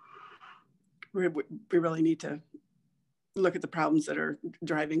we really need to look at the problems that are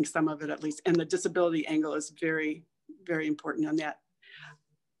driving some of it, at least. And the disability angle is very, very important on that.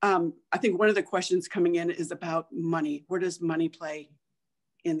 I think one of the questions coming in is about money. Where does money play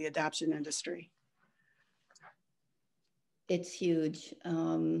in the adoption industry? It's huge.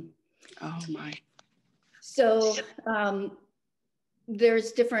 Oh my. So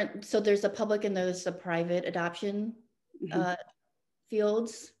there's different, so there's a public and there's a private adoption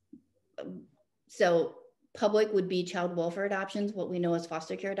fields. So public would be child welfare adoptions, what we know as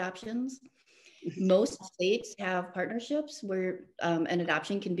foster care adoptions. Most states have partnerships where an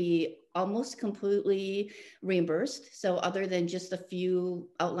adoption can be almost completely reimbursed. So other than just a few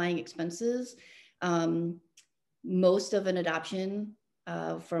outlying expenses, most of an adoption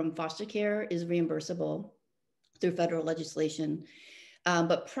from foster care is reimbursable through federal legislation.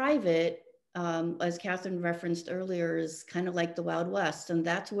 But private, as Kathryn referenced earlier, is kind of like the Wild West. And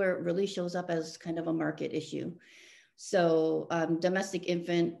that's where it really shows up as kind of a market issue. So domestic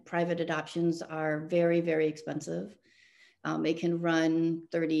infant private adoptions are very, very expensive. It can run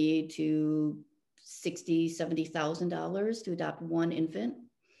 $30,000 to $60,000, $70,000 to adopt one infant.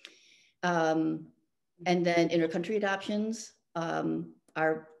 And then intercountry adoptions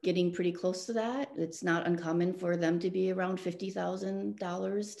are getting pretty close to that. It's not uncommon for them to be around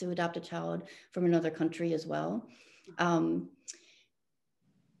 $50,000 to adopt a child from another country as well.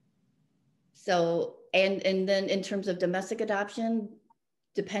 So, and then in terms of domestic adoption,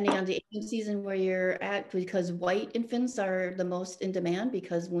 depending on the agencies and where you're at, because white infants are the most in demand,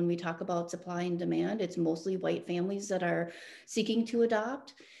 because when we talk about supply and demand, it's mostly white families that are seeking to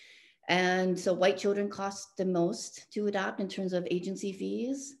adopt. And so white children cost the most to adopt in terms of agency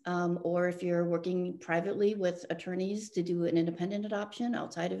fees, or if you're working privately with attorneys to do an independent adoption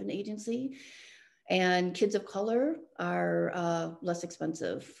outside of an agency. And kids of color are less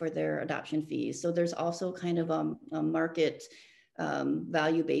expensive for their adoption fees. So there's also kind of a market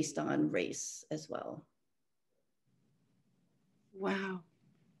value based on race as well. Wow.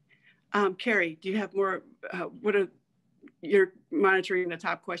 Carrie, do you have more? You're monitoring the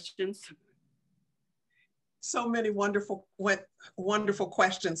top questions. So many wonderful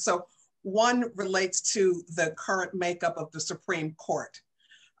questions. So one relates to the current makeup of the Supreme Court.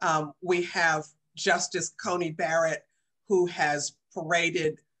 We have Justice Coney Barrett, who has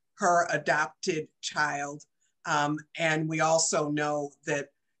paraded her adopted child. And we also know that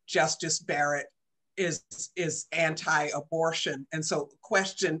Justice Barrett is anti-abortion. And so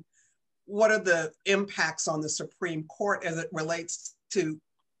question, what are the impacts on the Supreme Court as it relates to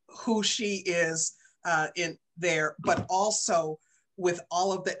who she is in there, but also with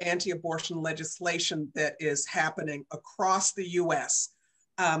all of the anti-abortion legislation that is happening across the US?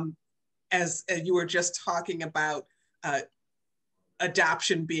 As you were just talking about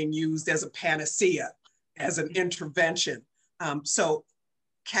adoption being used as a panacea, as an intervention. So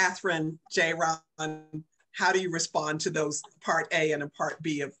Kathryn, JaeRan, how do you respond to those part A and a part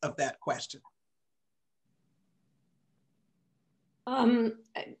B of that question? A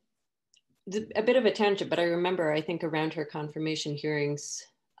bit of a tangent, but I remember, I think around her confirmation hearings,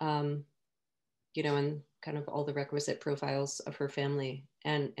 you know, and kind of all the requisite profiles of her family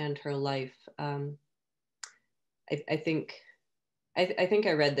and her life. I think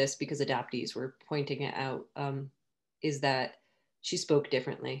I read this because adoptees were pointing it out, is that she spoke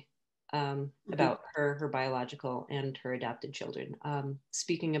differently about her biological and her adopted children.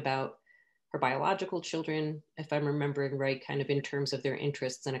 Speaking about her biological children, if I'm remembering right, kind of in terms of their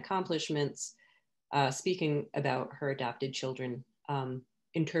interests and accomplishments, speaking about her adopted children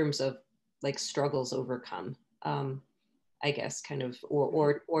in terms of like struggles overcome, I guess, kind of,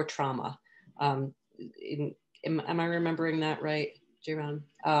 or trauma. Am I remembering that right, JaeRan?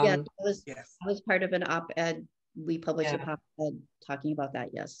 Yeah, I was part of an op-ed. We published an op-ed talking about that,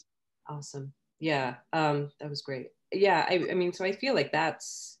 yes. Awesome. Yeah, that was great. Yeah, I mean, so I feel like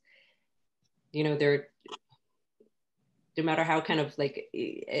that's, you know, no matter how kind of like,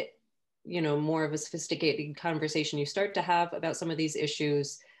 you know, more of a sophisticated conversation you start to have about some of these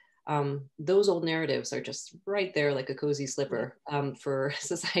issues, those old narratives are just right there like a cozy slipper for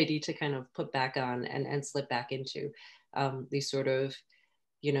society to kind of put back on and slip back into these sort of,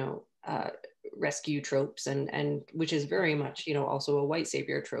 rescue tropes, and which is very much, also a white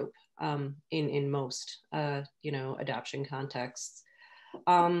savior trope in most, adoption contexts.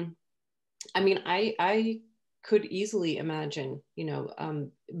 I mean, I could easily imagine,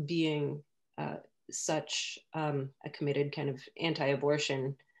 being such a committed kind of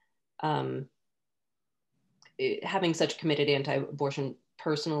anti-abortion, having such committed anti-abortion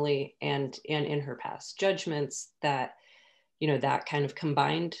personally and in her past judgments, that, that kind of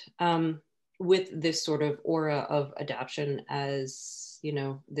combined with this sort of aura of adoption as,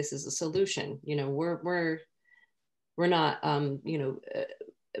 this is a solution. We're not,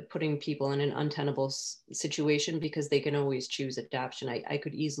 putting people in an untenable situation because they can always choose adoption. I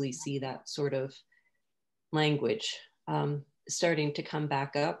could easily see that sort of language starting to come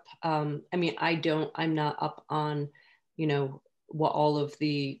back up. I mean, I'm not up on, what all of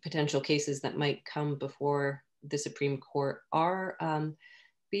the potential cases that might come before the Supreme Court are.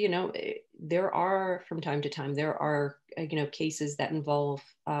 But, there are, from time to time, there are, cases that involve,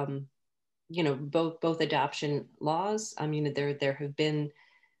 both adoption laws. I mean, there have been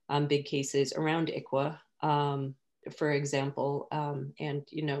big cases around ICWA, for example, and,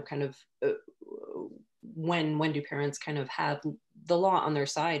 kind of when do parents kind of have the law on their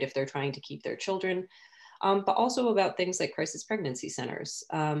side if they're trying to keep their children, but also about things like crisis pregnancy centers,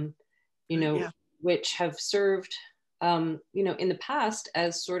 which have served, in the past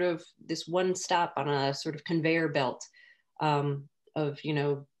as sort of this one stop on a sort of conveyor belt of,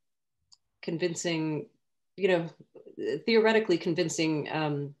 convincing, theoretically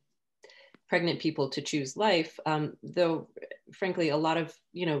convincing pregnant people to choose life, though frankly a lot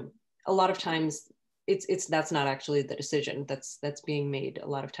of times that's not actually the decision that's being made. A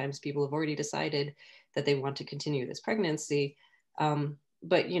lot of times people have already decided that they want to continue this pregnancy,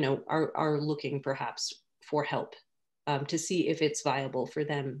 but are looking perhaps for help to see if it's viable for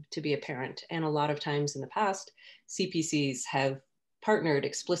them to be a parent. And a lot of times in the past, CPCs have partnered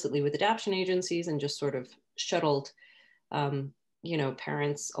explicitly with adoption agencies and just sort of shuttled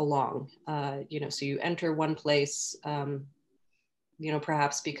parents along, so you enter one place,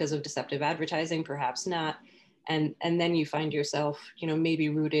 perhaps because of deceptive advertising, perhaps not. And then you find yourself, maybe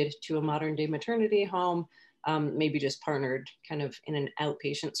rooted to a modern day maternity home, maybe just partnered kind of in an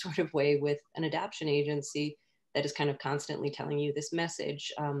outpatient sort of way with an adoption agency that is kind of constantly telling you this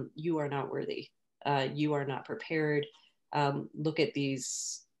message: you are not worthy, you are not prepared. Look at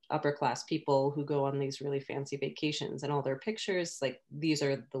these upper class people who go on these really fancy vacations and all their pictures, like these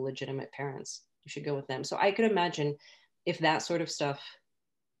are the legitimate parents, you should go with them. So I could imagine if that sort of stuff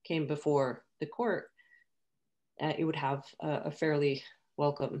came before the court, it would have a fairly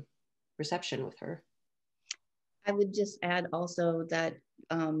welcome reception with her. I would just add also that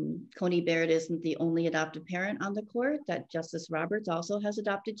Coney Barrett isn't the only adoptive parent on the court, that Justice Roberts also has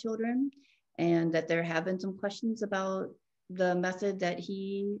adopted children, and that there have been some questions about the method that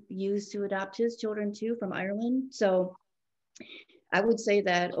he used to adopt his children too from Ireland. So I would say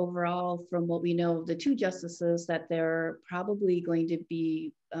that overall, from what we know of the two justices, that they're probably going to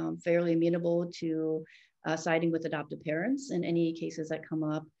be fairly amenable to siding with adoptive parents in any cases that come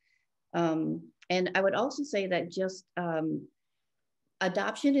up. And I would also say that just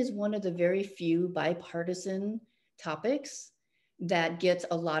adoption is one of the very few bipartisan topics that gets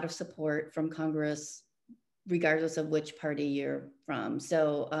a lot of support from Congress, regardless of which party you're from.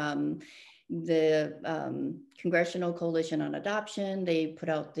 So the Congressional Coalition on Adoption, they put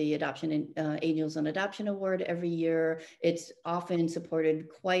out the Adoption Angels on Adoption Award every year. It's often supported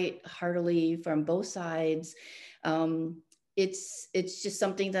quite heartily from both sides. It's just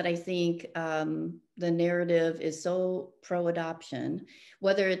something that I think the narrative is so pro-adoption,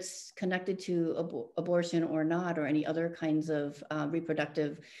 whether it's connected to abortion or not, or any other kinds of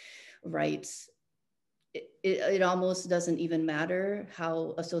reproductive rights. It almost doesn't even matter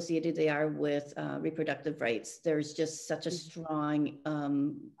how associated they are with reproductive rights. There's just such a strong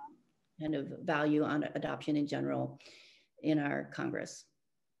kind of value on adoption in general in our Congress.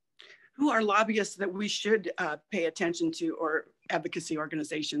 Who are lobbyists that we should pay attention to, or advocacy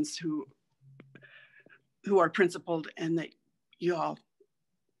organizations who are principled and that you all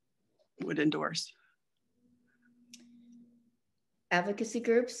would endorse? Advocacy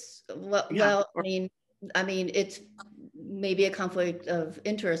groups? Well, I mean, it's maybe a conflict of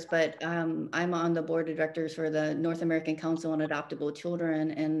interest, but I'm on the board of directors for the North American Council on Adoptable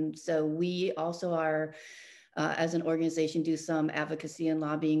Children. And so we also are as an organization, do some advocacy and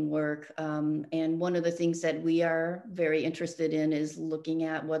lobbying work. And one of the things that we are very interested in is looking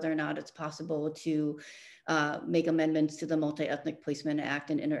at whether or not it's possible to make amendments to the Multi-Ethnic Placement Act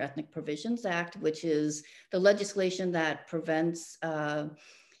and Interethnic Provisions Act, which is the legislation that prevents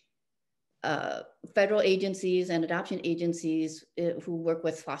federal agencies and adoption agencies who work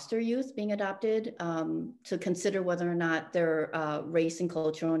with foster youth being adopted to consider whether or not their race and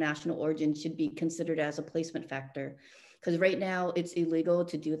cultural and national origin should be considered as a placement factor. Because right now it's illegal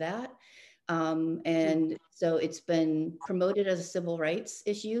to do that. And so it's been promoted as a civil rights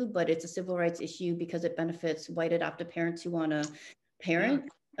issue, but it's a civil rights issue because it benefits white adoptive parents who want to parent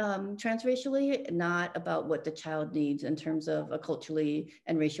transracially, not about what the child needs in terms of a culturally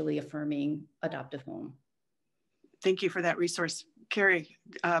and racially affirming adoptive home. Thank you for that resource. Carrie.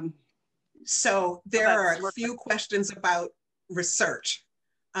 So there are a few questions about research.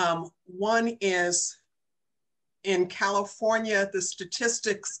 One is, in California, the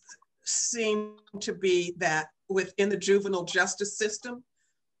statistics seem to be that within the juvenile justice system,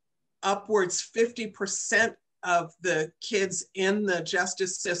 upwards 50% of the kids in the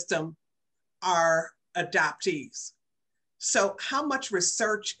justice system are adoptees. So how much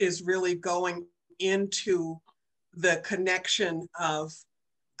research is really going into the connection of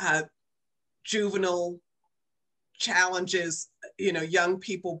juvenile challenges, young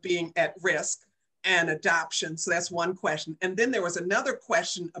people being at risk, and adoption? So that's one question. And then there was another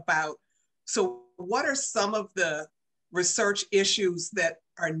question about, so what are some of the research issues that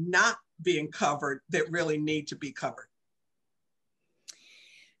are not being covered that really need to be covered?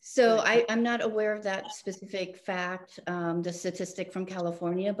 So I'm not aware of that specific fact, the statistic from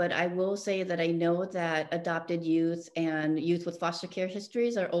California, but I will say that I know that adopted youth and youth with foster care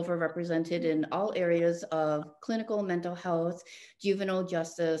histories are overrepresented in all areas of clinical mental health, juvenile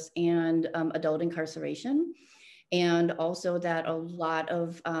justice, and adult incarceration. And also that a lot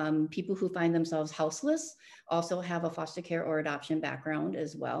of people who find themselves houseless also have a foster care or adoption background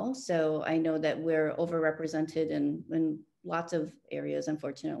as well. So I know that we're overrepresented in lots of areas,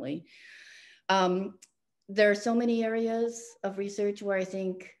 unfortunately. There are so many areas of research where I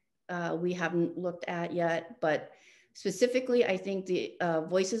think we haven't looked at yet, but specifically, I think the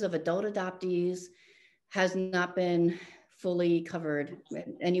voices of adult adoptees has not been fully covered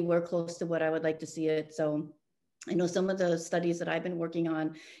anywhere close to what I would like to see it. So I know some of the studies that I've been working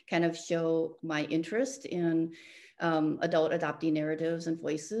on kind of show my interest in adult adoptee narratives and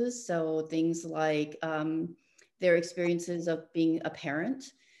voices. So things like their experiences of being a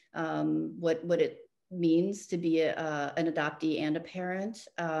parent, what it means to be an adoptee and a parent.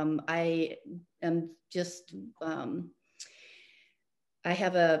 I am just, I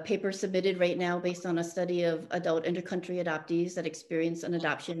have a paper submitted right now based on a study of adult intercountry adoptees that experience an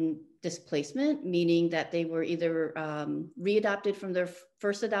adoption displacement, meaning that they were either readopted from their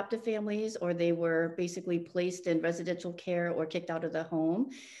first adoptive families, or they were basically placed in residential care or kicked out of the home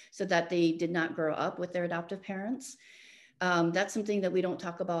so that they did not grow up with their adoptive parents. That's something that we don't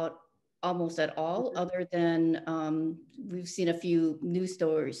talk about almost at all, other than we've seen a few news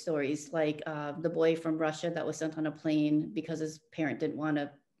stories like the boy from Russia that was sent on a plane because his parent didn't want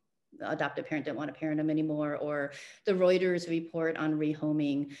to, adoptive parent didn't want to parent him anymore, or the Reuters report on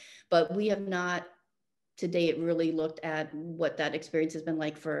rehoming. But we have not to date really looked at what that experience has been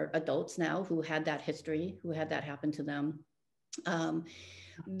like for adults now who had that history, who had that happen to them.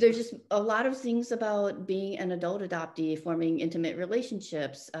 There's just a lot of things about being an adult adoptee, forming intimate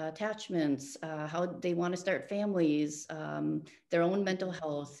relationships, attachments, how they want to start families, their own mental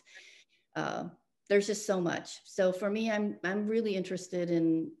health. There's just so much. So for me, I'm really interested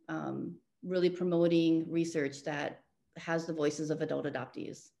in really promoting research that has the voices of adult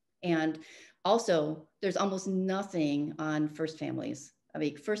adoptees. And also, there's almost nothing on first families. I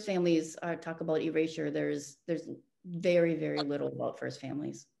mean, first families talk about erasure. There's very, very little about first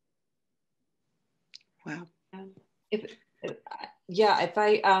families. Wow. If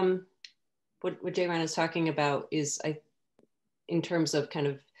I what JaeRan is talking about is, in terms of kind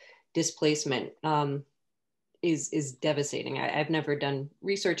of displacement, is devastating. I've never done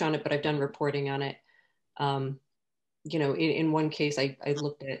research on it, but I've done reporting on it. In one case, I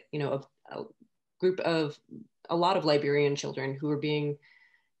looked at a group of a lot of Liberian children who were being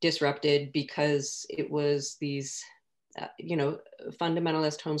disrupted because it was these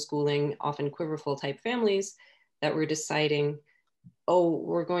fundamentalist homeschooling, often quiverful type families that were deciding, oh,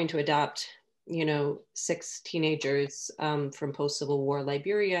 we're going to adopt 6 teenagers from post-Civil War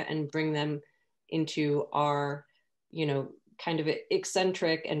Liberia and bring them into our kind of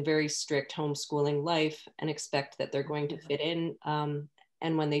eccentric and very strict homeschooling life and expect that they're going to fit in,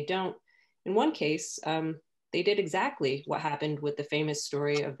 and when they don't, in one case, they did exactly what happened with the famous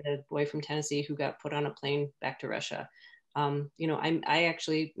story of the boy from Tennessee who got put on a plane back to Russia. You know, I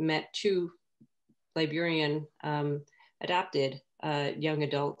actually met two Liberian adopted young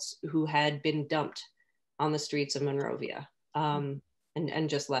adults who had been dumped on the streets of Monrovia and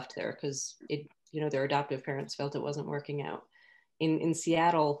just left there because you know, their adoptive parents felt it wasn't working out. In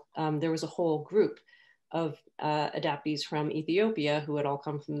Seattle, there was a whole group of adoptees from Ethiopia who had all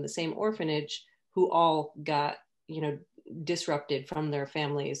come from the same orphanage, who all got, you know, disrupted from their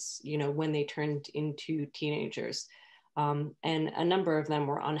families, you know, when they turned into teenagers. And a number of them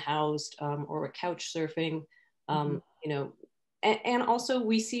were unhoused or were couch surfing, you know, and also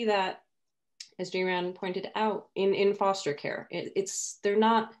we see that, as JaeRan pointed out, in foster care. They're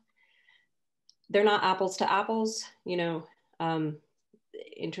not apples to apples, you know,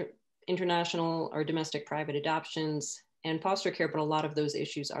 international or domestic private adoptions and foster care, but a lot of those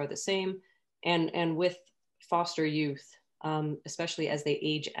issues are the same. And with foster youth, especially as they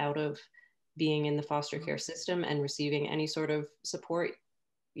age out of being in the foster care system and receiving any sort of support,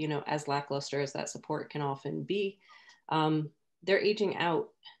 you know, as lackluster as that support can often be, they're aging out,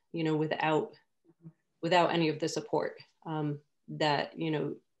 you know, without any of the support that, you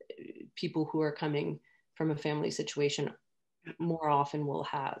know, people who are coming from a family situation more often will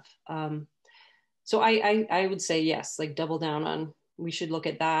have. So I would say yes, like double down on, we should look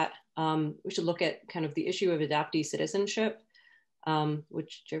at that. We should look at kind of the issue of adoptee citizenship,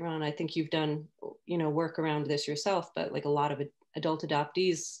 which JaeRan, I think you've done, you know, work around this yourself, but like a lot of adult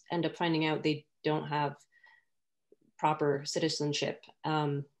adoptees end up finding out they don't have proper citizenship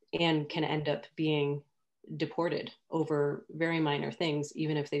and can end up being deported over very minor things,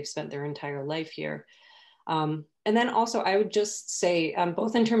 even if they've spent their entire life here. And then also I would just say,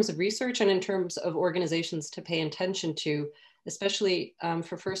 both in terms of research and in terms of organizations to pay attention to, especially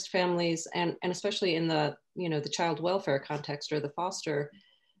for first families and especially in the, you know, the child welfare context or the foster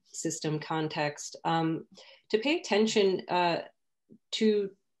system context, to pay attention to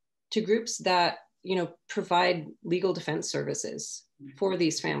groups that, you know, provide legal defense services for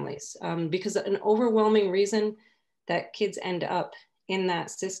these families, because an overwhelming reason that kids end up in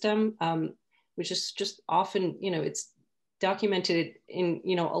that system, which is just often, you know, it's documented in,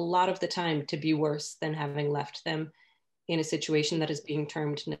 you know, a lot of the time to be worse than having left them in a situation that is being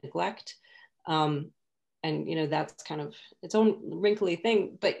termed neglect. And, you know, that's kind of its own wrinkly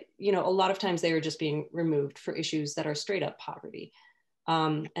thing, but, you know, a lot of times they are just being removed for issues that are straight up poverty.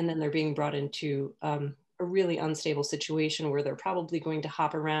 And then they're being brought into a really unstable situation where they're probably going to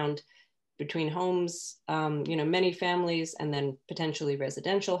hop around between homes, you know, many families, and then potentially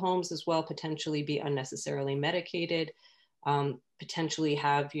residential homes as well, potentially be unnecessarily medicated, potentially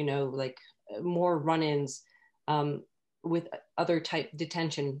have, you know, like more run-ins with other type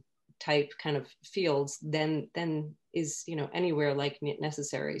detention type kind of fields than is, you know, anywhere like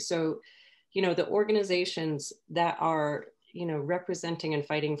necessary. So, you know, the organizations that are, you know, representing and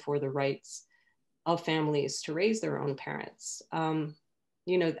fighting for the rights of families to raise their own parents,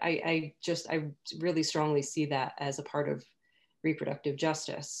 you know, I really strongly see that as a part of reproductive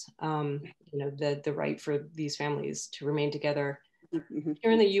justice. You know, the right for these families to remain together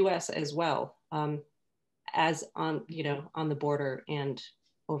here in the U.S. as well, as on, you know, on the border and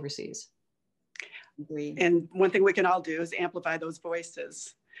overseas. Agreed. And one thing we can all do is amplify those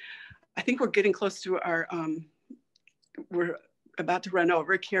voices. I think we're getting close to our, we're about to run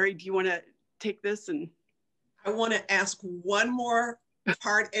over. Carrie, do you want to take this? And I want to ask one more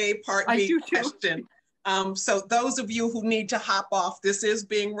part A, part B question. So those of you who need to hop off, this is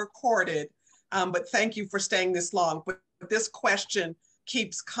being recorded, but thank you for staying this long. But this question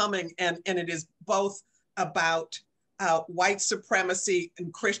keeps coming, and it is both about white supremacy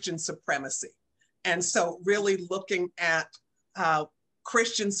and Christian supremacy. And so really looking at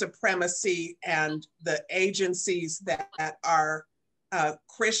Christian supremacy and the agencies that are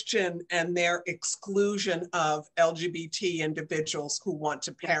Christian and their exclusion of LGBT individuals who want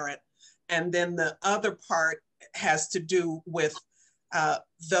to parent. And then the other part has to do with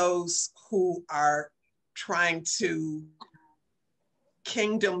those who are trying to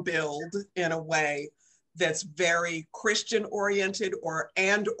kingdom build in a way that's very Christian oriented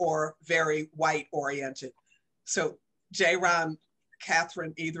or very white oriented. So JaeRan,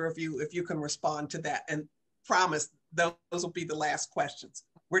 Kathryn, either of you, if you can respond to that, and promise those will be the last questions.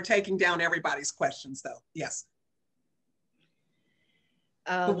 We're taking down everybody's questions though. Yes.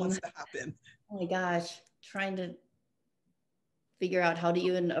 Who wants to hop in? Oh my gosh, trying to figure out how to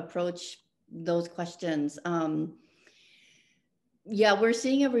even approach those questions. Yeah, we're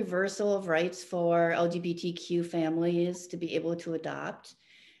seeing a reversal of rights for LGBTQ families to be able to adopt.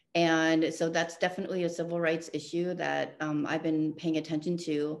 And so that's definitely a civil rights issue that I've been paying attention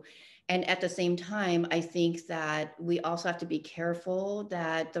to. And at the same time, I think that we also have to be careful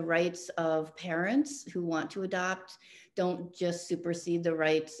that the rights of parents who want to adopt don't just supersede the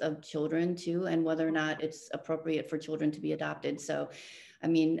rights of children too, and whether or not it's appropriate for children to be adopted. So, I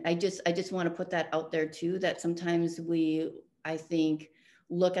mean, I just want to put that out there too, that sometimes I think,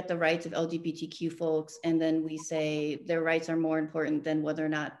 look at the rights of LGBTQ folks, and then we say their rights are more important than whether or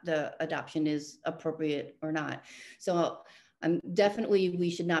not the adoption is appropriate or not. So definitely, we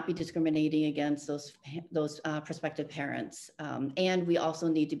should not be discriminating against those prospective parents. And we also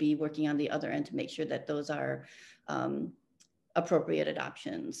need to be working on the other end to make sure that those are appropriate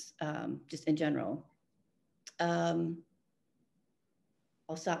adoptions, just in general. I'll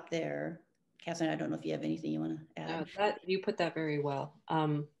stop there. Kathryn, I don't know if you have anything you want to add. No, you put that very well.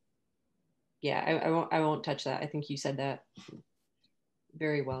 Yeah, I won't touch that. I think you said that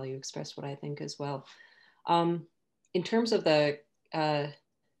very well. You expressed what I think as well. In terms of the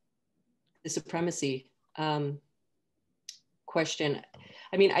supremacy question,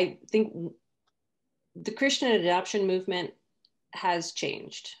 I mean, I think the Christian adoption movement has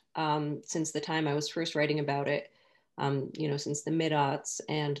changed since the time I was first writing about it, you know, since the mid-aughts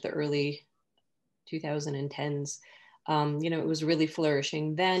and the early 2010s. You know, it was really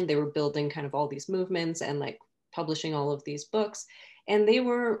flourishing then. They were building kind of all these movements and like publishing all of these books. And they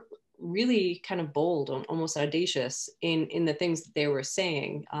were really kind of bold, almost audacious in the things that they were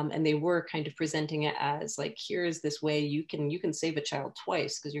saying. And they were kind of presenting it as like, here's this way you can save a child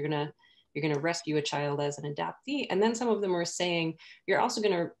twice, because you're gonna rescue a child as an adoptee. And then some of them were saying, you're also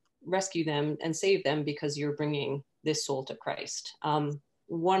gonna rescue them and save them because you're bringing this soul to Christ.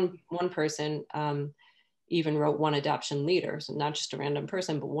 One person even wrote, one adoption leader, so not just a random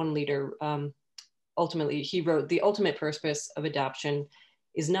person, but one leader, ultimately he wrote, the ultimate purpose of adoption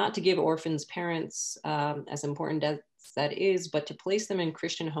is not to give orphans parents, as important as that is, but to place them in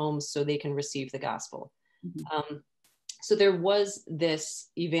Christian homes so they can receive the gospel. Mm-hmm. So there was this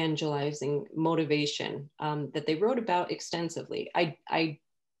evangelizing motivation that they wrote about extensively. I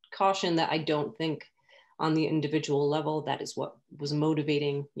caution that I don't think on the individual level that is what was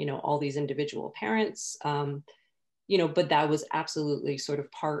motivating, you know, all these individual parents, you know, but that was absolutely sort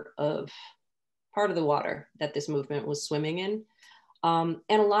of part of the water that this movement was swimming in. And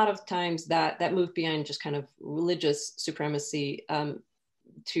a lot of times that moved beyond just kind of religious supremacy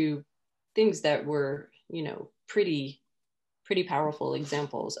to things that were, you know, pretty powerful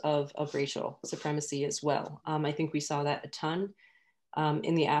examples of racial supremacy as well. I think we saw that a ton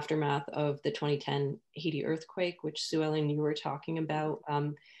in the aftermath of the 2010 Haiti earthquake, which Sue Ellen, you were talking about.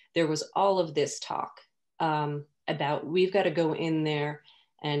 There was all of this talk about, we've got to go in there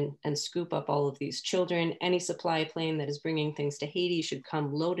and scoop up all of these children. Any supply plane that is bringing things to Haiti should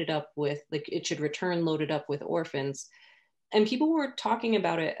come loaded up with, like, it should return loaded up with orphans. And people were talking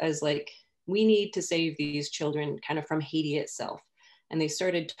about it as like, we need to save these children kind of from Haiti itself. And they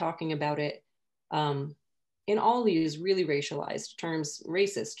started talking about it in all these really racialized terms,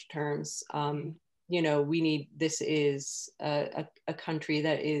 racist terms. You know, this is a country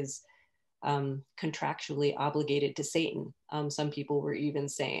that is contractually obligated to Satan. Some people were even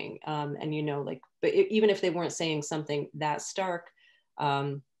saying, and, you know, like, but even if they weren't saying something that stark,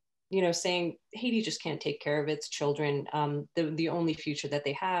 you know, saying Haiti just can't take care of its children. The only future that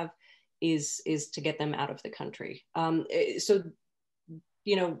they have is to get them out of the country. So,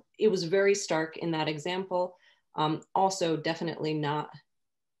 you know, it was very stark in that example. Also definitely not,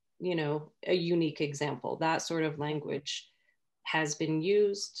 you know, a unique example. That sort of language has been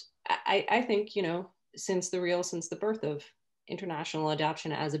used, I think, you know, since the birth of international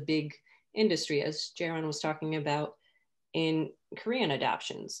adoption as a big industry, as JaeRan was talking about in Korean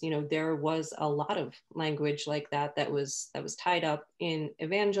adoptions. You know, there was a lot of language like that was tied up in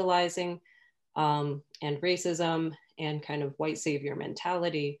evangelizing and racism and kind of white savior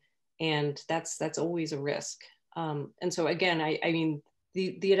mentality. And that's always a risk. And so again, I mean,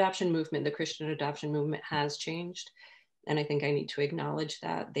 the adoption movement, the Christian adoption movement has changed. And I think I need to acknowledge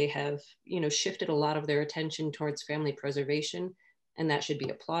that they have, you know, shifted a lot of their attention towards family preservation, and that should be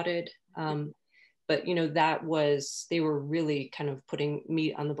applauded. But, you know, they were really kind of putting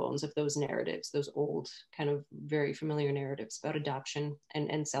meat on the bones of those narratives, those old kind of very familiar narratives about adoption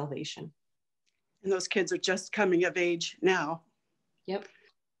and salvation. And those kids are just coming of age now. Yep.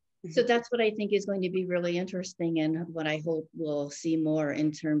 So that's what I think is going to be really interesting, and what I hope we'll see more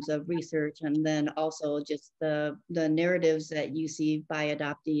in terms of research, and then also just the narratives that you see by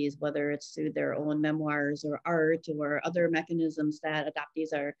adoptees, whether it's through their own memoirs or art or other mechanisms that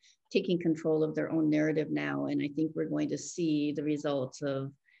adoptees are taking control of their own narrative now. And I think we're going to see the results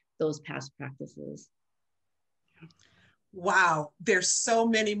of those past practices. Wow, there's so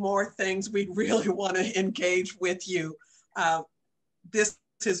many more things we really want to engage with you. This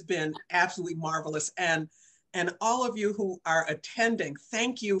has been absolutely marvelous. And all of you who are attending,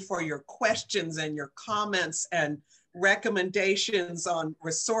 thank you for your questions and your comments and recommendations on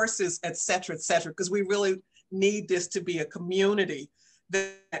resources, et cetera, because we really need this to be a community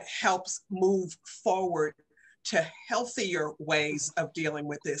that helps move forward to healthier ways of dealing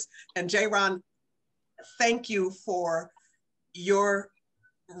with this. And JaeRan, thank you for your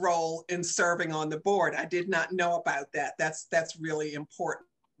role in serving on the board. I did not know about that. That's really important.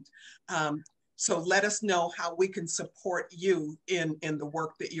 So let us know how we can support you in the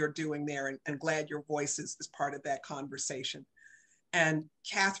work that you're doing there, and glad your voice is part of that conversation. And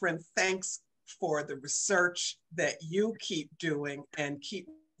Kathryn, thanks for the research that you keep doing and keep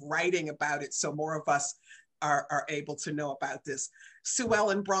writing about it so more of us are able to know about this. Sue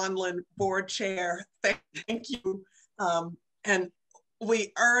Ellen Braunlin, board chair, thank you. And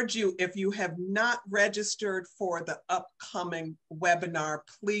we urge you, if you have not registered for the upcoming webinar,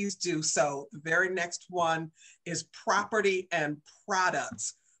 please do so. The very next one is Property and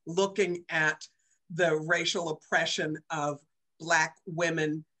Products, looking at the racial oppression of Black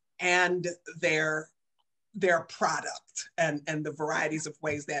women and their product and the varieties of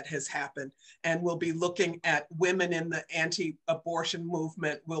ways that has happened. And we'll be looking at women in the anti-abortion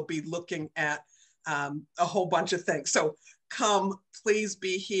movement. We'll be looking at a whole bunch of things. So come, please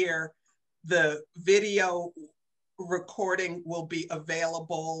be here. The video recording will be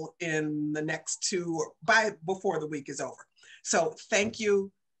available in the next before the week is over. So thank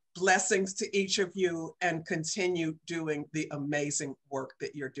you, blessings to each of you, and continue doing the amazing work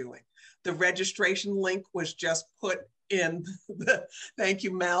that you're doing. The registration link was just put in thank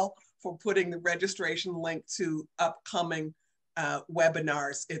you, Mel, for putting the registration link to upcoming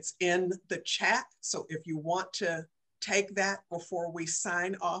webinars. It's in the chat. So if you want to take that before we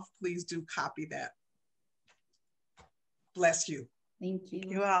sign off, please do copy that. Bless you. Thank you.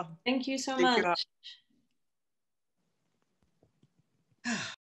 Thank you all. Thank you so Thank much. you all.